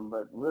pretty awesome.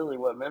 But really,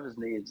 what Memphis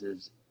needs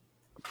is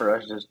for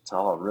us just to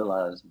all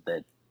realize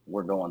that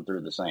we're going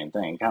through the same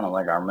thing, kind of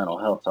like our mental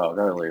health talk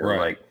earlier. Right.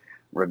 Like,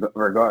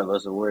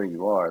 regardless of where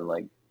you are,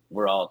 like,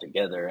 we're all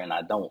together. And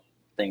I don't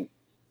think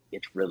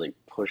it's really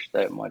pushed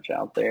that much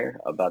out there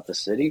about the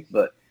city.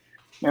 But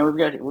man, we've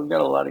got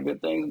a lot of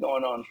good things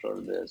going on short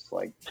of this.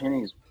 Like,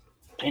 Penny's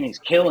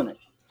killing it.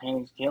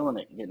 Penny's killing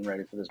it, getting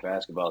ready for this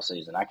basketball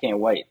season. I can't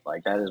wait.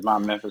 Like, that is my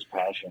Memphis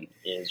passion,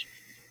 is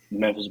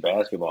Memphis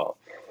basketball.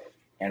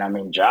 And I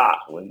mean,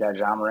 we've got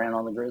Ja Morant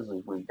on the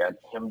Grizzlies. We've got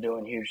him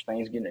doing huge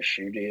things, getting a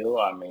shoe deal.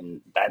 I mean,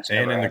 that's And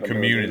never in the happened to a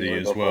community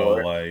Grizzly as well.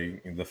 before.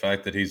 Like, the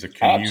fact that he's a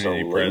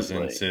community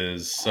presence Absolutely.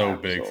 is so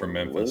big for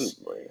Memphis.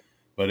 Absolutely.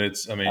 But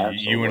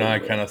you and I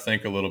Absolutely. kind of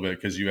think a little bit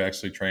because you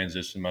actually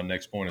transitioned my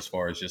next point as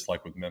far as just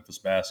like with Memphis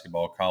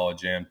basketball,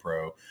 college and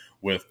pro.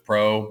 With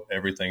pro,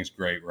 everything's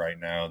great right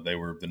now. They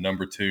were the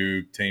number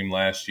 2 team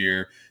last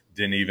year.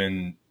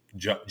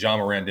 John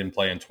Morant didn't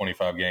play in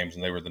 25 games,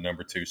 and they were the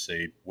number 2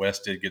 seed.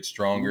 West did get Mm-hmm.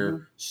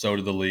 stronger. So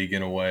did the league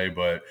in a way,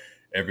 but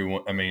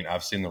everyone,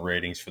 I've seen the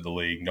ratings for the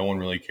league. No one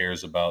really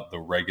cares about the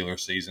regular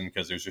season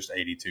because there's just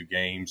 82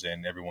 games,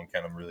 and everyone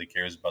kind of really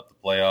cares about the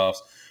playoffs.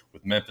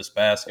 With Memphis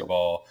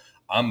basketball,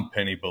 I'm a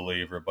Penny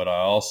believer, but I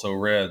also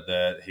read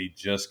that he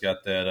just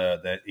got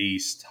that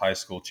East High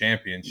School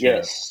Championship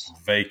Yes.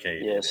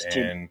 vacated, Yes.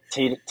 and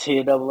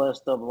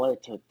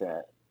TSSAA took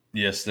that.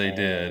 yes, they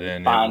did,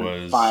 And and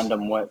it fined was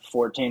them what,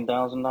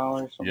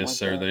 $14,000, something yes, like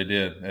sir, that. they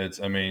did.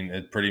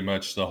 It pretty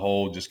much the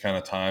whole just kind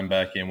of time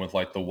back in with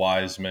like the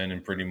Wiseman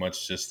and pretty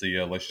much just the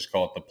let's just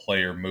call it the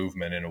player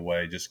movement in a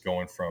way, just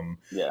going from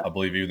Yeah. I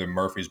believe either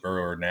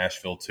Murfreesboro or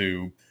Nashville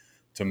to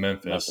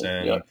Memphis, Memphis.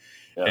 and Yep.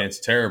 Yep. it's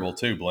terrible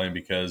too, Blaine,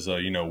 because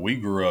we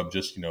grew up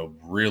just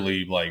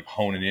really like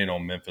honing in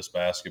on Memphis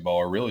basketball,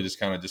 or really just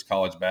kind of just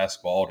college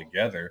basketball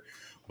altogether.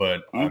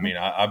 But Mm-hmm.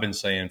 I've been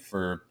saying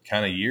for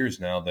kind of years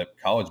now that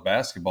college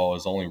basketball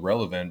is only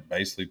relevant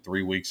basically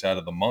 3 weeks out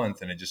of the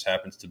month, and it just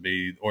happens to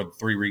be, or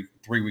 3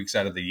 weeks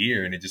out of the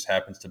year, and it just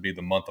happens to be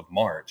the month of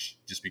March,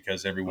 just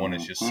because everyone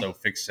is just Mm-hmm. so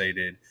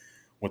fixated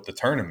with the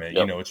tournament.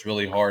 Yep. It's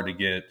really hard to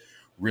get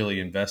really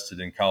invested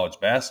in college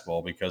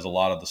basketball because a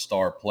lot of the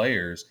star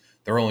players,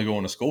 they're only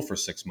going to school for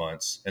 6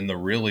 months, and the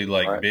really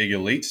like Right. big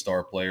elite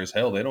star players,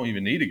 hell, they don't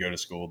even need to go to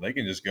school. They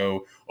can just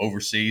go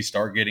overseas,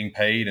 start getting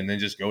paid, and then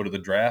just go to the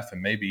draft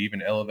and maybe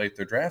even elevate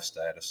their draft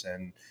status.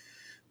 And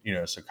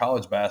so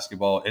college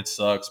basketball, it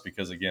sucks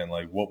because again,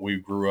 like what we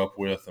grew up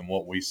with and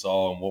what we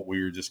saw and what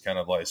we were just kind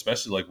of like,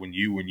 especially like when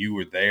you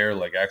were there,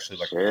 like actually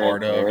like a Shit.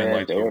 part of, and Yeah.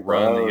 like the Derrick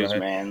run that you Rose, had.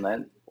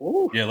 man.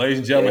 Ooh. Yeah, ladies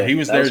and gentlemen, Yeah. he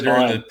was That there was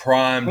during the fun.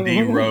 prime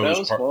D That Rose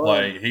was fun.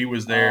 like he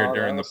was there Oh, that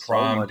during the was so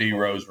prime much D fun.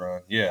 Rose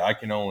run. Yeah, I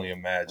can only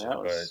imagine, That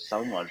was but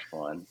so much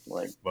fun.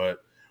 Like, but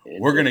it,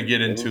 we're going to it,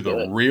 get it into was the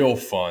good. real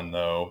fun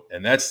though,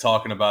 and that's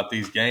talking about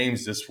these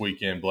games this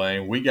weekend,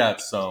 Blaine. We got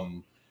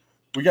some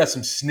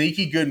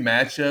sneaky good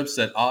matchups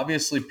that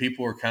obviously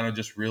people are kind of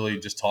just really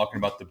just talking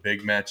about the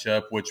big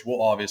matchup, which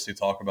we'll obviously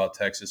talk about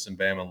Texas and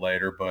Bama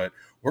later, but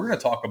we're going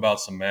to talk about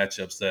some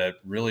matchups that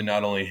really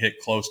not only hit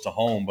close to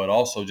home, but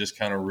also just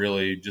kind of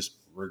really just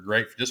were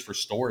great just for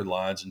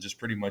storylines and just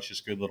pretty much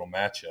just good little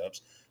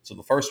matchups. So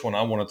the first one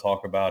I want to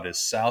talk about is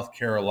South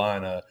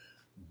Carolina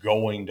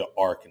going to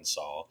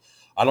Arkansas.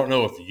 I don't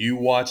know if you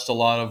watched a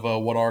lot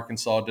of what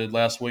Arkansas did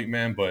last week,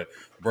 man, but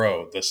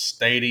bro, the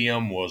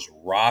stadium was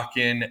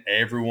rocking.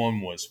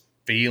 Everyone was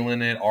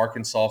feeling it.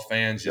 Arkansas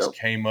fans just Yep.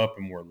 came up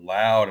and were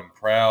loud and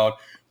proud.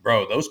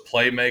 Bro, those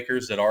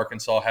playmakers that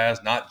Arkansas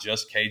has, not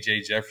just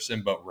KJ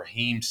Jefferson, but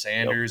Raheem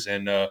Sanders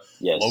and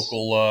Yes.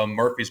 local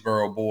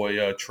Murfreesboro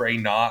boy Trey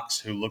Knox,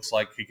 who looks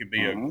like he could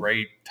be a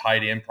great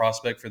tight end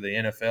prospect for the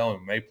NFL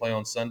and may play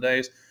on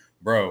Sundays.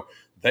 Bro,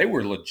 they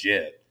were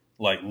legit,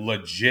 like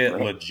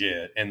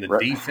legit. And the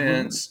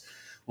defense,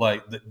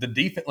 like the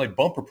defense, like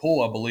Bumper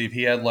Pool, I believe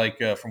he had like,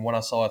 from what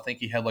I saw, I think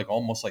he had like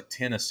almost like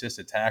 10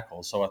 assisted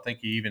tackles. So I think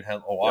he even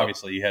had,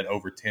 obviously he had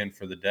over 10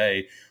 for the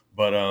day.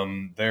 But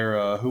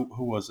they're who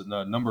was it?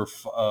 Number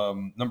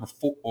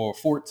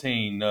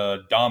 14,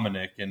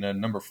 Dominic, and then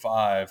number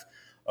 5,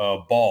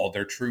 Ball.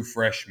 They're true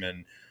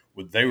freshmen.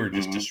 They were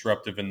just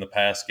disruptive in the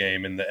pass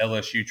game. And the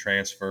LSU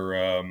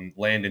transfer,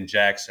 Landon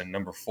Jackson,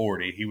 number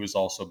 40, he was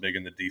also big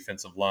in the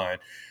defensive line.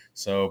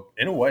 So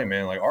in a way,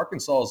 man, like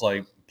Arkansas's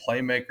like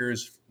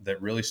playmakers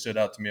that really stood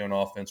out to me on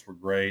offense were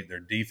great.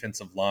 Their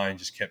defensive line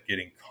just kept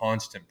getting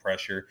constant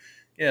pressure.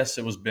 Yes,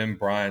 it was Ben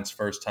Bryant's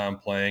first time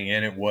playing,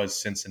 and it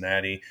was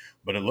Cincinnati,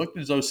 but it looked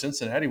as though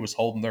Cincinnati was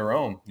holding their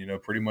own. You know,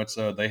 pretty much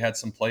they had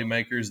some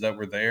playmakers that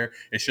were there.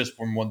 It's just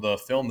from the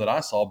film that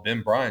I saw,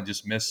 Ben Bryant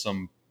just missed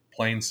some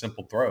plain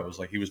simple throws.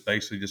 Like he was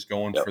basically just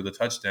going for the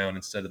touchdown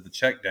instead of the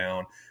check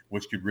down,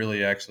 which could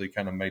really actually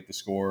kind of make the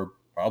score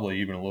probably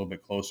even a little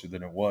bit closer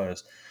than it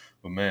was.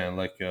 But man,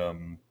 like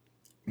the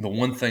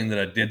one thing that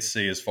I did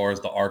see as far as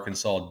the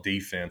Arkansas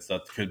defense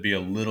that could be a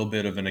little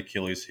bit of an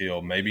Achilles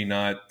heel, maybe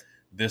not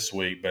this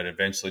week, but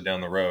eventually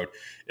down the road,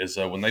 is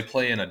when they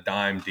play in a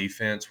dime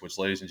defense, which,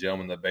 ladies and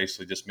gentlemen, that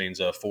basically just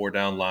means 4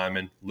 down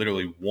linemen,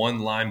 literally one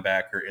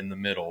linebacker in the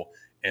middle,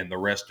 and the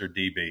rest are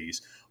DBs.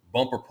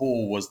 Bumper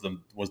Pool was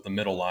the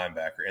middle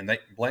linebacker, and they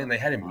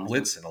had him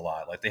blitzing a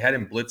lot. Like they had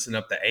him blitzing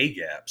up the A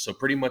gap, so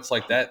pretty much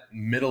like that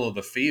middle of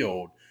the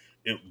field.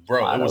 It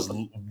was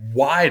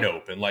wide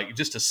open, like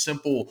just a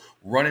simple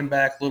running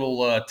back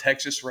little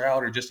Texas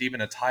route, or just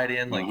even a tight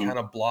end, like kind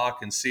of block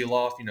and seal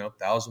off,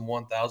 1,001,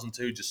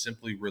 1,002, just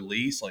simply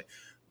release. Like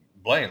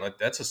Blaine, like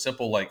that's a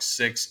simple like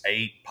 6,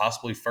 8,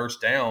 possibly first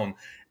down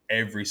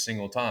every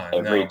single time.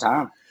 Every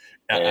time.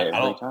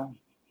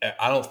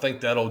 I don't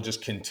think that'll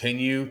just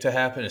continue to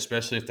happen,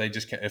 especially if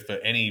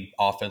any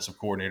offensive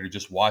coordinator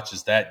just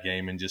watches that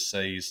game and just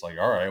says like,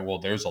 all right, well,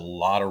 there's a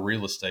lot of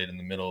real estate in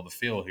the middle of the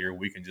field here.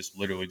 We can just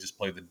literally just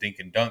play the dink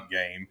and dunk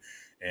game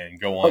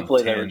and go on.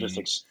 Hopefully they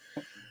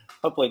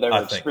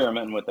were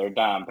experimenting with their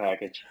dime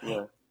package.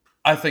 Yeah.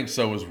 I think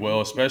so as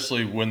well,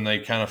 especially when they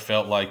kind of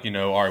felt like, all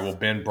right, well,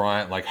 Ben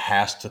Bryant like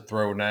has to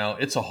throw now.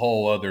 It's a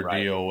whole other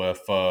deal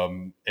if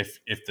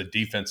the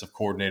defensive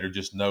coordinator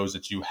just knows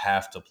that you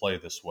have to play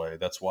this way.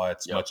 That's why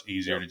it's much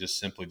easier to just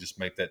simply just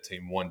make that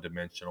team one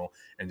dimensional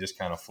and just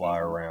kind of fly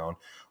around.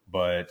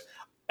 But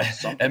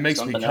it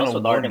makes me kind of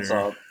wonder.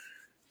 Arkansas,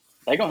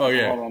 they're going to have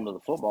to hold on to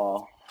the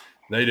football.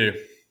 They do.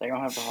 They're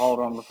going to have to hold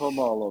on to the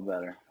football a little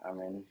better. I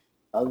mean,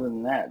 other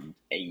than that,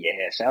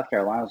 South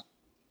Carolina's,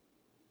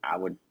 I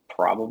would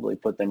probably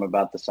put them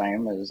about the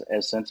same as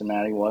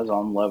Cincinnati was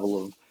on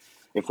level of,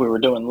 if we were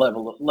doing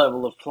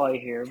level of play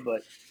here.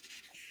 But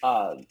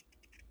I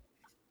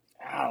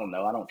don't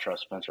know. I don't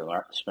trust Spencer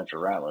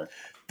Rattler.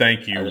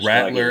 Thank you.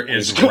 Rattler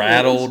is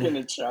rattled. He's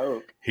gonna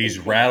choke. He's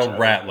rattled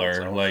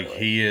Rattler. Like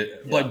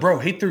bro,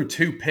 he threw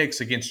 2 picks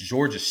against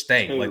Georgia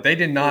State. Like they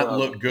did not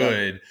look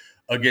good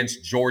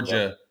against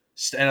Georgia.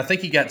 And I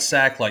think he got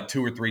sacked like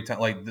 2 or 3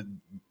 times. Like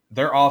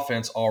their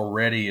offense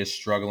already is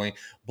struggling.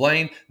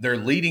 Blaine, their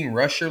leading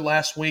rusher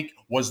last week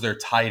was their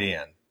tight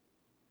end,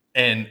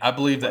 and I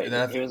believe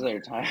that he was their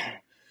tight.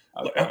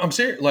 Okay. I'm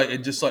serious.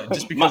 Like just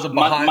because of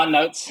behind my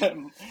notes.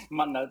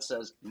 My note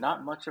says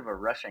not much of a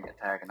rushing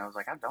attack, and I was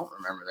like, I don't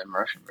remember them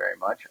rushing very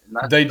much.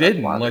 They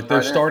didn't. Like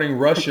their starting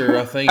rusher,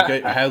 I think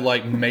had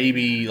like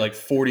maybe like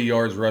 40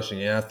 yards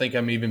rushing, and I think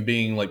I'm even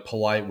being like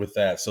polite with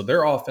that. So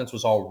their offense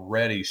was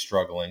already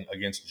struggling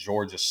against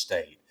Georgia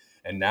State,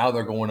 and now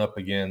they're going up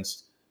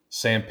against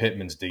Sam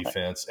Pittman's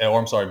defense,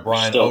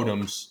 Brian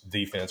Odom's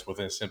defense, with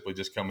it simply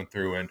just coming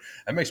through. And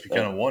that makes me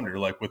kind of wonder,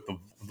 like with the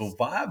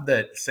vibe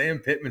that Sam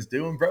Pittman's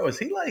doing, bro, is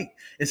he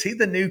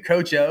the new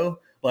Coach O?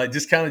 Like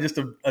just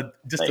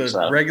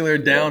a regular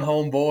down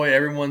home boy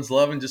everyone's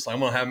loving, just like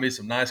I'm going to have me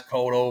some nice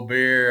cold old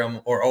beer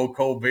or old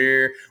cold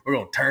beer. We're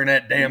going to turn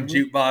that damn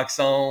jukebox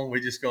on.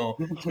 It's going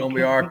to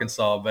be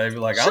Arkansas, baby.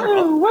 Like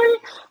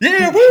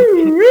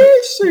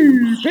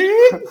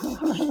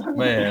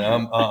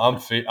man,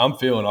 I'm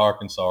feeling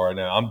Arkansas right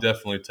now. I'm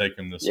definitely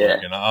taking this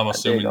week, and I'm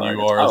assuming you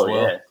are as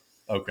well. Yeah.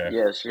 Okay.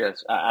 Yes.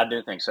 I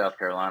do think South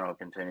Carolina will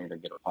continue to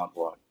get a punt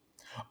block.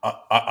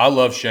 I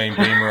love Shane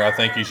Beamer. I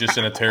think he's just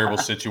in a terrible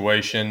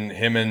situation.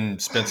 Him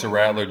and Spencer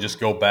Rattler just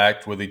go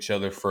back with each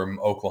other from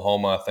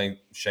Oklahoma. I think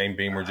Shane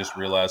Beamer just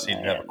realized he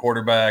didn't have a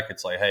quarterback.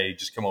 It's like, hey,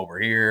 just come over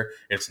here.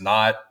 It's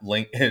not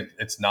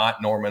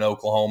Norman,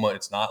 Oklahoma.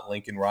 It's not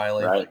Lincoln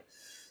Riley. Right.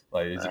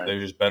 Like Right.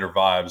 there's just better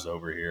vibes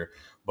over here.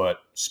 But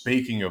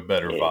speaking of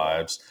better Yeah.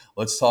 vibes,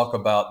 let's talk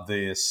about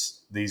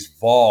these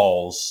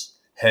Vols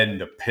heading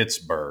to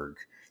Pittsburgh.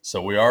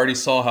 So we already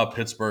saw how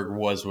Pittsburgh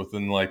was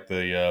within like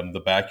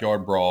the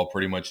backyard brawl,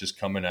 pretty much just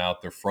coming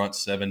out. Their front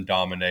seven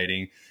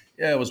dominating.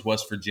 Yeah, it was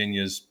West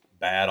Virginia's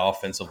bad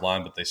offensive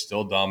line, but they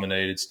still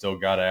dominated, still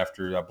got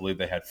after. I believe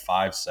they had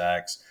 5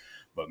 sacks.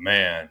 But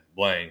man,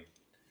 Blaine,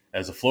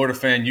 as a Florida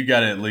fan, you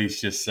got to at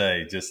least just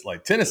say, just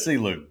like Tennessee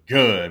looked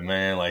good,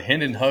 man. Like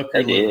Hendon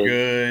Hooker They looked did.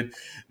 good.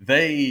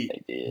 They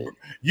did.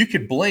 You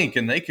could blink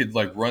and they could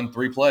like run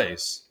 3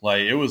 plays.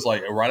 Like it was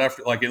like right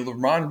after, like it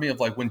reminded me of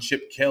like when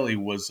Chip Kelly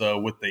was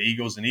with the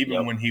Eagles, and even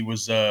Yep. when he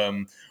was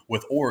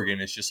with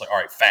Oregon. It's just like, all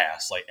right,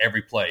 fast, like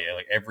every play,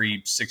 like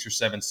every 6 or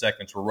 7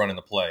 seconds, we're running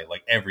the play,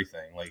 like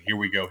everything. Like here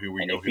we go, here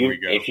we And go, here we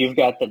go. if you've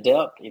got the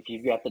depth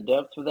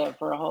for that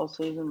for a whole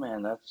season,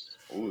 man, that's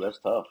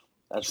tough.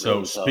 That's So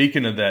really tough.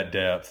 speaking of that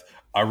depth,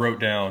 I wrote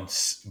down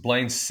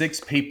Blaine,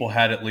 6 people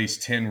had at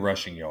least 10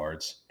 rushing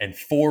yards, and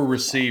 4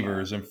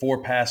 receivers and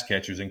 4 pass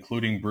catchers,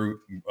 including Brew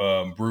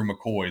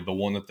McCoy, the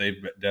one that they've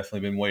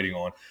definitely been waiting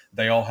on.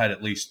 They all had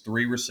at least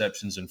 3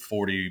 receptions and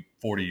 40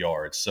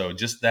 yards. So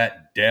just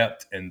that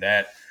depth and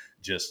that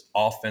just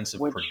offensive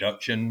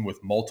production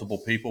with multiple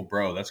people,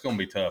 bro, that's going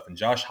to be tough. And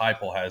Josh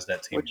Heupel has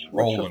that team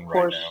rolling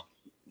right now.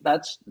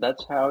 That's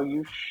how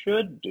you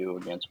should do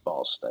against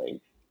Ball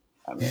State.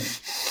 I mean,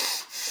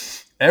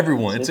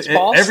 everyone, it's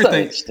Ball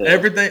everything, State still.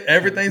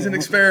 everything's an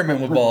experiment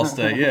with Ball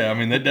State. Yeah, I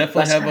mean they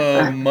definitely have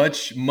a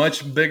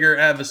much bigger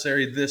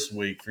adversary this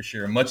week for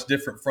sure. A much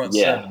different front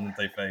seven that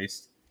they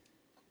faced.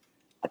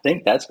 I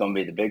think that's going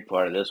to be the big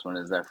part of this one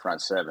is that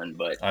front seven,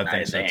 but I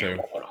think so too. They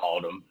ain't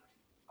hold them.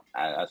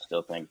 I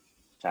still think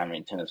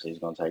Tennessee's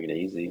going to take it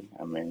easy.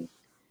 I mean,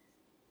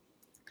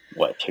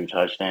 what, 2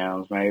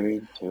 touchdowns, maybe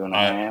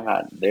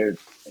 2.5? They're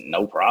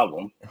no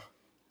problem.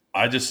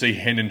 I just see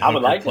Hendon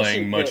Hooker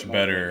playing much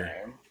better.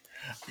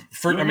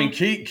 I mean,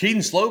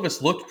 Keaton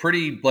Slovis looked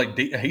pretty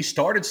he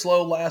started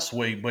slow last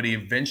week, but he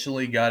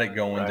eventually got it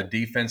going. Right. The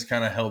defense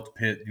kind of helped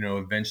Pitt,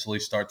 eventually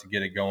start to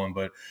get it going.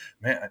 But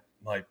man,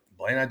 like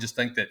Blaine, I just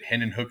think that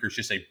Hendon Hooker is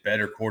just a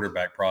better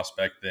quarterback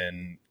prospect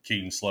than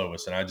Keaton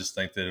Slovis, and I just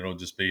think that it'll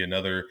just be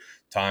another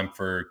time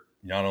for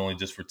not only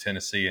just for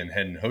Tennessee and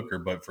Hendon Hooker,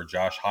 but for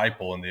Josh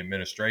Heupel and the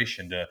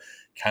administration to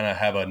kind of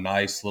have a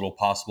nice little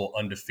possible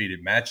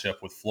undefeated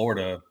matchup with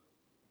Florida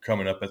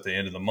coming up at the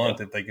end of the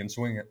month if they can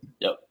swing it.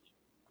 Yep.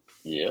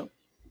 Yeah.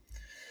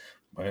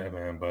 Yeah,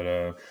 man.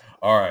 But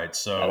all right.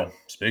 So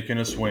speaking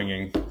of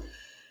swinging,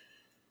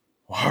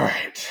 all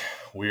right,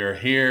 we are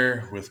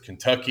here with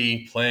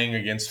Kentucky playing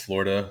against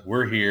Florida.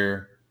 We're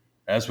here,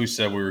 as we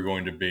said we were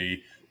going to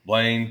be.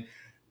 Blaine,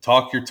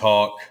 talk your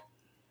talk.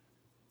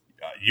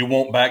 You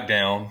won't back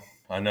down.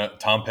 I know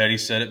Tom Petty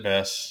said it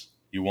best.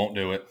 You won't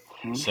do it.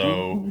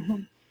 So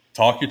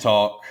talk your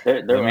talk.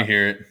 Let me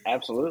hear it.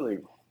 Absolutely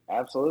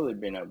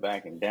be no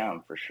backing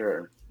down for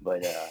sure.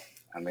 But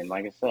I mean,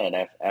 like I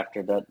said,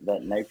 after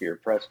that Napier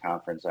press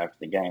conference after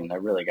the game,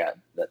 that really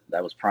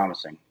that was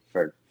promising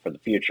for the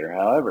future.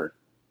 However,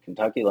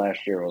 Kentucky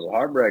last year was a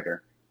heartbreaker,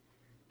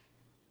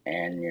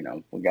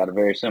 and we got a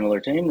very similar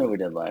team that we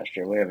did last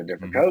year. We have a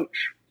different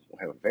coach. We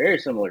have a very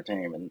similar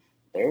team, and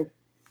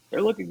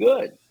they're looking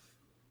good.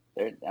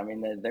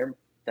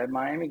 That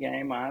Miami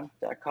game, I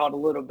caught a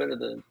little bit of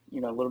the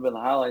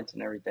highlights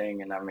and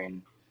everything, and I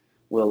mean,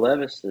 Will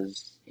Levis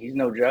he's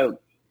no joke.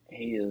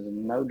 He is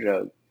no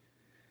joke.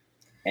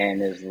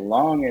 And as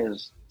long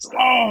as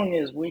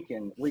we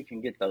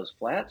can get those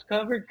flats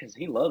covered, because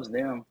he loves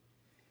them,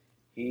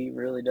 he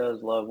really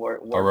does love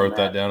working. I wrote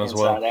that down as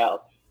well. Inside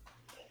out.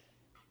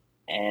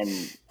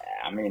 And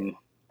I mean,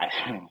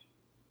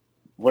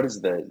 what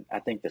is I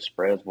think the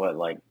spread's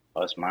like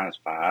us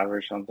 -5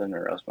 or something,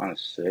 or us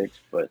 -6.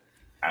 But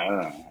I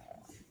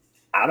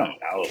don't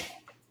know.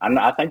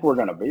 I think we're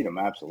going to beat them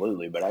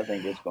absolutely, but I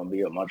think it's going to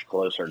be a much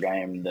closer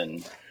game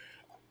than.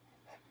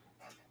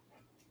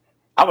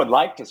 I would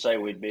like to say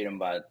we'd beat them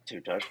by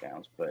 2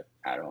 touchdowns, but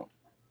I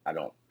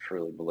don't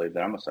truly believe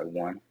that. I'm gonna say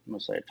 1. I'm gonna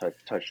say a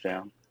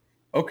touchdown.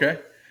 Okay.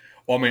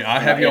 Well, I mean, I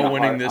have y'all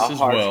winning this as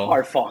well.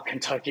 Hard-fought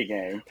Kentucky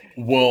game.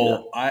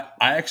 Well,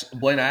 yeah.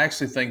 Blaine, I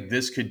actually think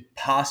this could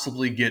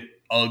possibly get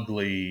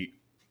ugly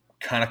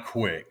kind of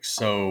quick.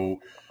 So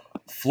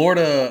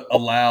Florida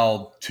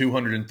allowed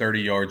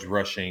 230 yards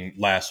rushing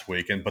last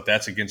week, but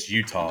that's against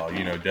Utah.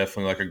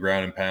 Definitely like a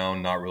ground and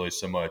pound, not really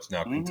so much.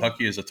 Now,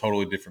 Kentucky is a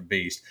totally different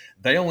beast.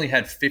 They only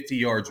had 50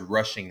 yards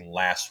rushing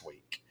last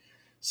week.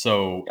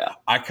 So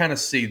I kind of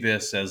see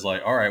this as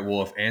like, all right,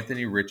 well, if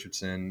Anthony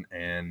Richardson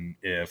and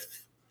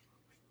if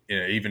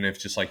even if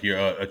just like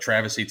you're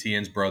Travis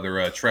Etienne's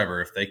brother,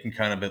 Trevor, if they can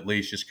kind of at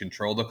least just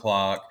control the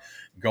clock,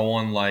 go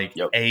on like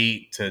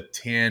 8 to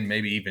 10,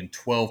 maybe even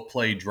 12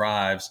 play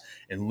drives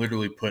and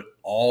literally put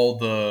all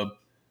the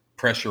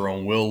pressure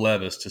on Will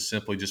Levis to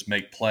simply just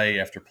make play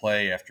after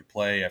play after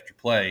play after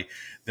play,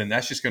 then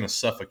that's just going to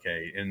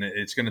suffocate. And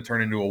it's going to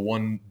turn into a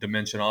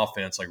one-dimension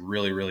offense like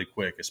really, really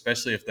quick,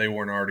 especially if they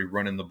weren't already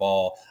running the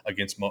ball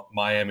against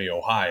Miami,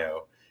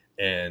 Ohio.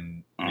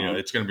 And,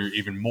 it's going to be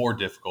even more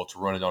difficult to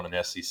run it on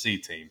an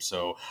SEC team.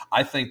 So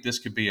I think this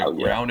could be a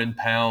ground and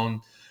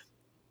pound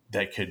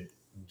that could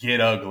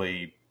get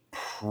ugly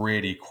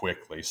pretty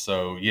quickly.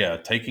 So, yeah,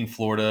 taking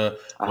Florida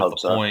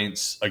with the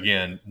points,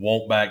 again,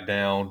 won't back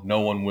down.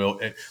 No one will.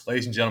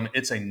 Ladies and gentlemen,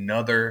 it's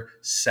another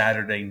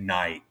Saturday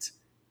night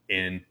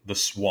in the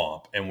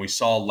Swamp. And we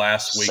saw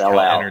last week how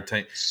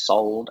entertaining.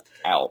 Sold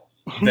out.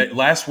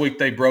 Last week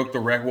they broke the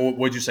record. What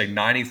would you say,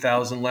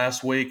 90,000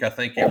 last week? I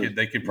think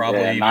they could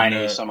probably even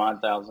 90 some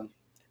odd thousand.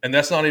 And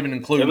that's not even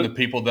including the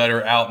people that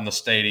are out in the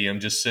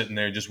stadium just sitting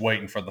there just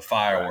waiting for the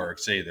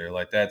fireworks either.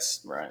 Like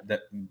that's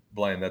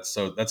Blaine, that's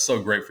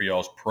so great for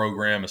y'all's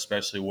program,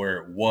 especially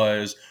where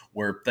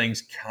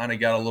things kind of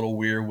got a little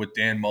weird with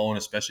Dan Mullen,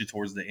 especially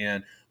towards the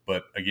end.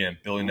 But again,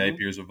 Billy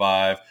Napier's a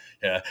vibe.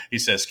 He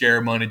says scare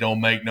money don't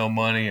make no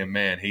money, and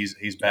man,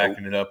 he's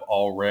backing it up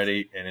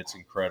already, and it's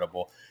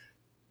incredible.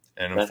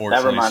 And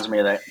unfortunately, that reminds me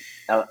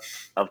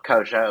of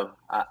Coach O.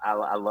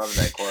 I love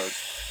that quote.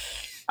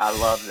 I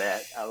love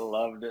that. I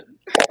loved it.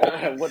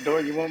 What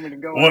door you want me to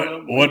go out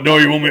of? What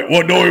door you want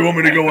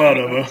me to go out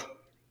of?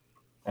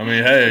 I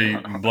mean, hey,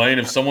 Blaine,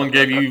 if someone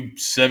gave you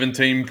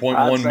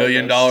 $17.1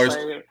 million,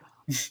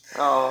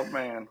 oh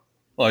man,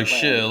 like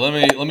shit,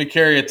 let me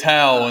carry a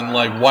towel and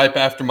like wipe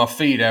after my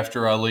feet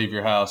after I leave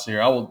your house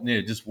here. I will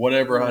just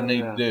whatever I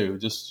need to do.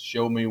 Just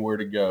show me where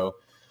to go.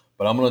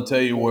 But I'm going to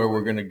tell you where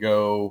we're going to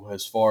go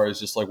as far as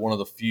just like one of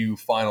the few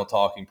final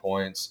talking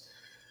points.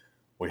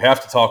 We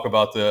have to talk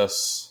about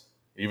this.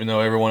 Even though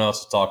everyone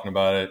else is talking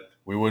about it,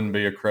 we wouldn't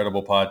be a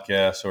credible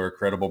podcast or a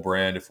credible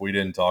brand if we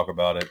didn't talk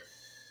about it.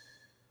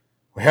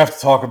 We have to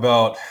talk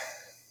about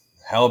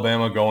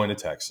Alabama going to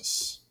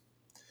Texas.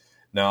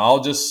 Now,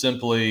 I'll just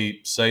simply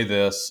say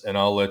this, and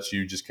I'll let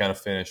you just kind of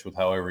finish with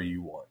however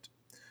you want.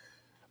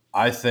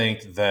 I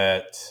think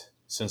that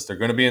since they're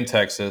going to be in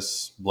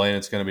Texas, Blaine,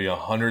 it's going to be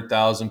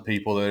 100,000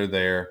 people that are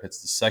there.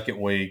 It's the second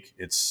week.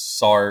 It's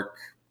Sark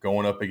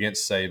going up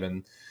against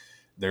Saban.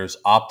 There's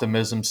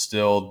optimism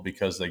still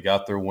because they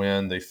got their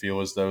win. They feel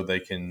as though they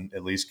can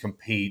at least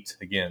compete.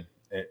 Again,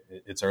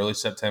 it's early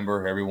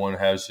September. Everyone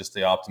has just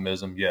the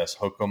optimism. Yes,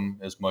 hook them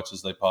as much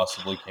as they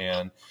possibly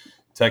can.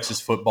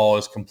 Texas football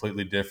is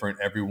completely different.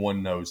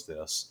 Everyone knows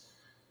this.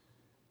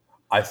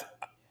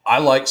 I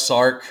like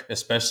Sark,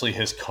 especially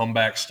his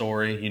comeback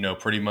story.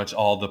 Pretty much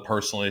all the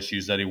personal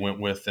issues that he went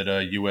with at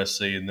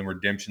USC and the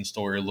redemption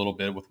story a little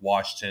bit with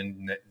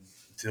Washington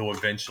until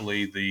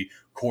eventually the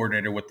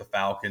coordinator with the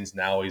Falcons.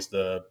 Now he's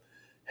the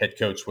head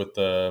coach with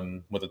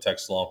the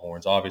Texas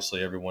Longhorns.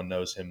 Obviously, everyone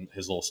knows him,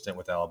 his little stint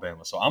with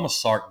Alabama. So I'm a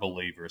Sark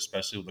believer,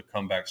 especially with the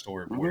comeback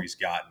story of where he's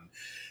gotten.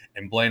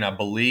 And Blaine, I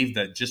believe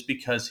that just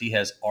because he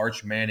has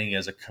Arch Manning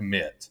as a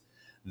commit,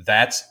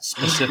 that's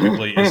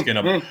specifically is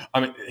going to.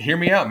 I mean, hear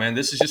me out, man.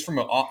 This is just from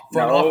a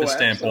front office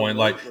standpoint.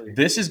 Like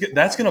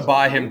that's going to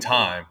buy him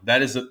time.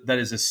 That is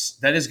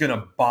going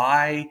to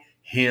buy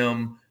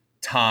him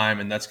time,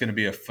 and that's going to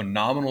be a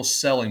phenomenal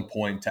selling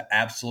point to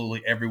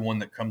absolutely everyone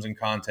that comes in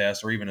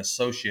contact or even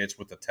associates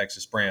with the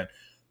Texas brand.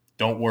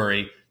 Don't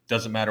worry,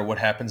 doesn't matter what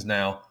happens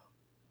now.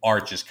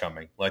 Arch is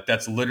coming. Like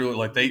that's literally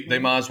like they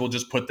might as well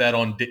just put that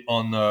on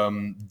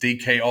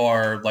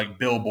DKR like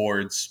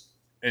billboards.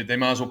 They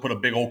might as well put a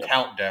big old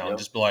countdown,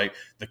 just be like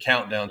the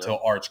countdown till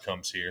Arch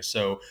comes here.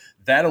 So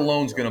that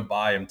alone is going to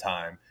buy him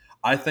time.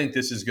 I think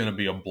this is going to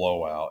be a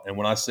blowout. And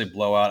when I say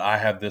blowout, I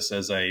have this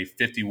as a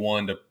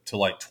 51 to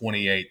like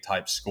 28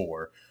 type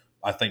score.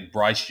 I think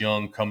Bryce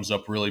Young comes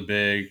up really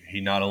big.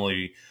 He not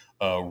only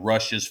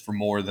rushes for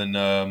more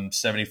than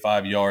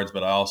 75 yards,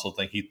 but I also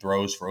think he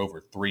throws for over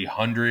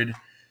 300.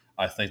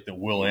 I think that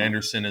Will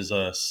Anderson is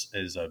a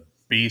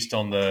beast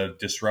on the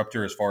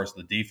disruptor as far as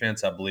the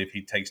defense. I believe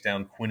he takes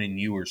down Quinnen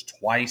Ewers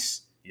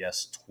twice.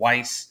 Yes,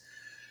 twice.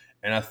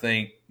 And I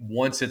think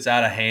once it's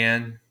out of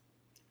hand,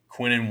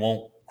 Quinnen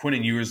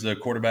Ewers, the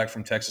quarterback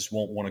from Texas,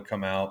 won't want to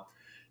come out.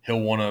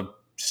 He'll want to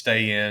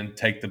stay in,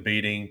 take the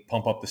beating,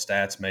 pump up the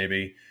stats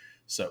maybe.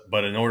 So,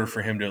 but in order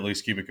for him to at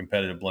least keep it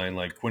competitive, Blaine,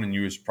 like Quinnen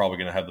Ewers is probably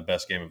going to have the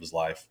best game of his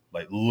life,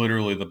 like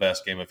literally the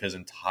best game of his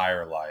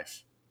entire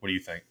life. What do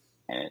you think?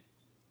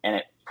 And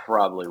it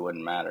probably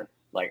wouldn't matter.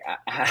 Like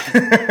I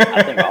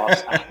think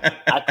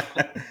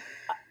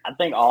I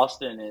think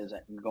Austin is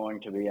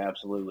going to be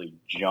absolutely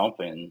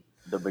jumping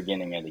the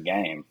beginning of the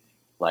game.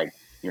 Like,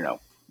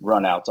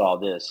 run outs, all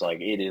this.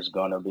 Like it is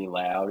going to be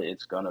loud.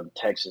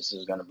 Texas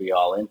is going to be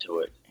all into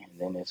it, and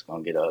then it's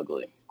going to get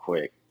ugly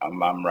quick.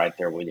 I'm right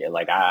there with you.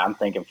 Like I'm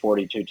thinking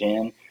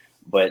 42-10,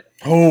 but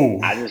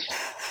I don't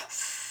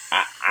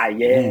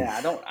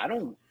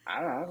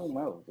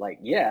know. Like,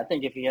 I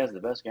think if he has the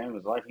best game of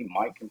his life, he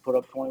can put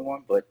up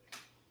 21, but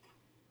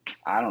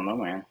I don't know,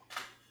 man.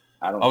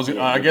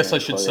 I guess I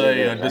should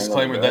say a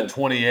disclaimer that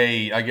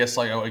 28. I guess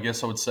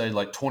I would say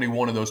like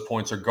 21 of those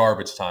points are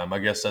garbage time. I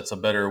guess that's a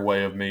better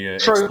way of me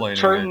explaining it.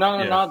 True.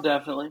 No,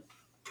 definitely.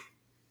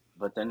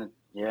 But then,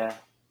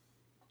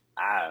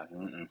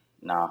 I'm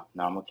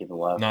gonna keep it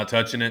low. Not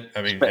touching it.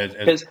 I mean,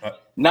 because I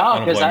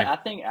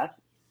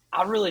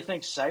really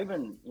think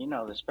Saban,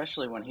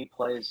 especially when he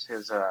plays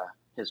his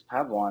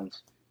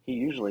Pavlons, he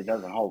usually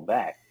doesn't hold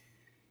back.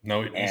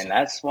 No, And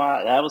that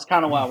was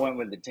kind of why I went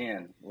with the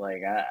 10.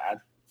 Like I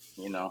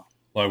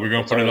like we're gonna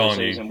it's put it early on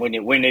season.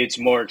 you. We need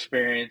some more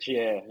experience.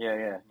 Yeah.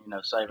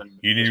 Saving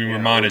You need just to be being a little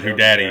reminded who Yogi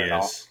Daddy there and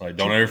all. is. Like,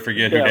 don't ever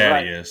forget who Yeah,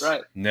 Daddy is.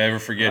 right, Never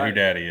forget who right,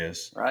 Daddy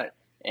is. right.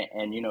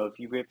 And if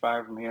you get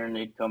fired from here and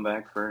need to come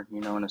back for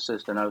an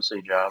assistant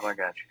OC job, I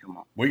got you. Come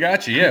on. We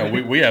got you. Yeah,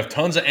 we have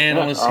tons of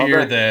analysts All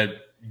here day. that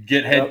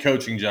get head Yep.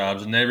 coaching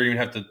jobs and never even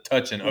have to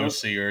touch an Yep.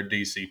 OC or a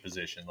DC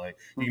position. Like,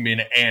 you can be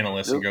an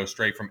analyst and go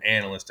straight from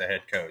analyst to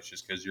head coach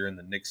just because you're in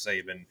the Nick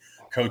Saban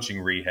coaching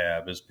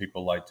rehab, as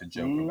people like to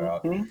joke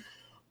about.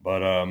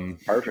 But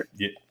Perfect.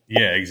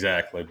 Yeah,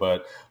 exactly.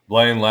 But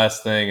Blaine,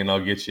 last thing, and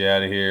I'll get you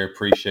out of here.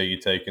 Appreciate you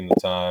taking the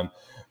time.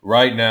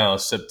 Right now,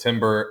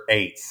 September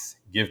 8th,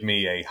 give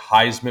me a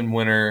Heisman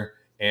winner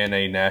and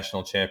a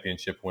national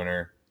championship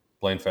winner.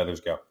 Blaine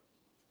Feathers, go.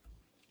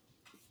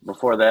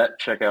 Before that,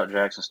 check out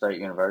Jackson State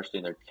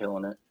University. They're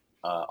killing it.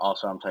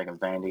 Also, I'm taking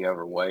Vandy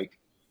over Wake.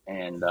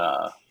 And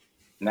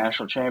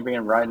national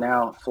champion right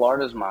now,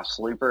 Florida's my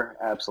sleeper,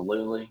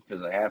 absolutely,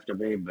 because they have to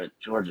be, but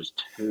Georgia's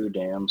too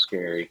damn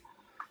scary.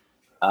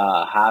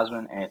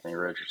 Heisman, Anthony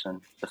Richardson,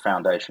 the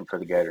foundation for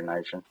the Gator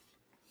Nation.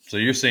 So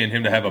you're seeing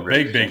him to have a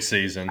big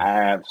season.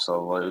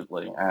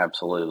 Absolutely.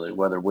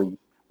 Whether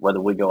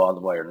we go all the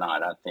way or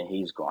not, I think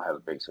he's going to have a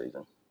big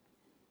season.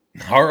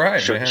 All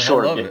right, man. I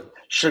love it.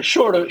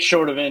 Short of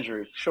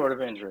injury.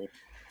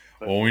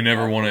 But well, we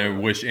never want to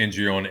wish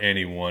injury on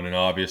anyone, and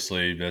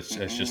obviously that's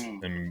just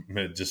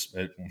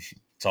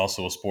it's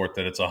also a sport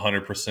that it's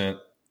 100%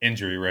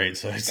 injury rate.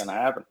 So it's going to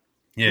happen.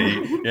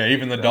 Yeah.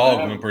 Even the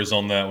dog whimpers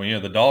on that one. Yeah,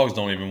 the dogs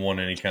don't even want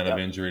any kind of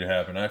injury to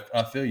happen.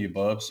 I feel you,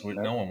 Bubs.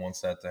 No one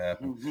wants that to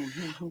happen.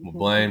 Well,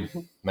 Blaine,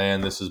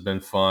 man, this has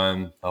been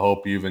fun. I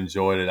hope you've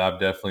enjoyed it. I've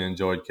definitely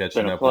enjoyed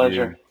catching up with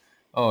you.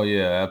 Oh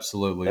yeah,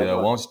 absolutely. Why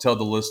don't you tell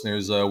the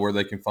listeners where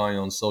they can find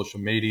you on social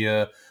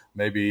media?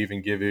 Maybe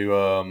even give you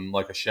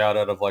like a shout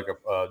out of like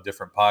a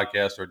different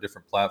podcast or a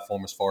different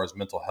platform as far as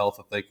mental health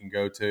that they can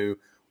go to.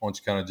 Why don't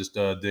you kind of just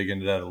dig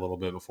into that a little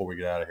bit before we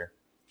get out of here?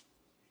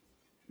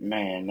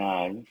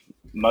 Man,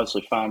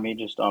 mostly find me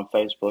just on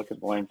Facebook at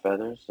Blaine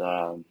Feathers.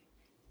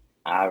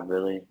 I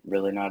really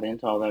not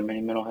into all that many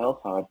mental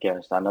health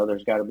podcasts. I know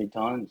there's got to be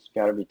tons,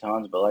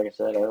 but like I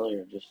said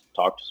earlier, just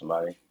talk to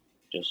somebody.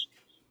 Just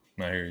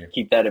I hear you.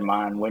 Keep that in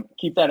mind when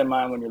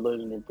you're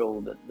losing your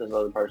cool that this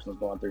other person's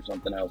going through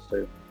something else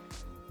too.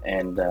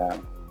 And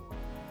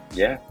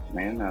yeah,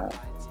 man,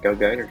 go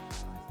Gators.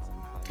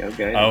 Go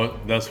Gators.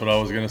 That's what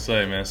I was gonna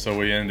say, man. So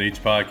we end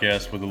each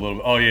podcast with a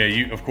little. Oh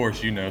yeah, of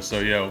course you know. So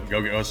yeah,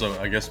 go. So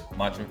I guess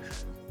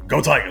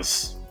go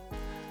Tigers.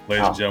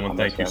 Ladies and gentlemen,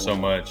 thank you so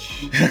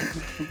much.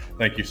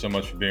 Thank you so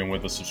much for being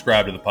with us.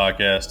 Subscribe to the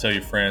podcast. Tell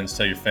your friends.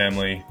 Tell your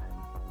family.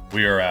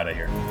 We are out of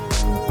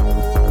here.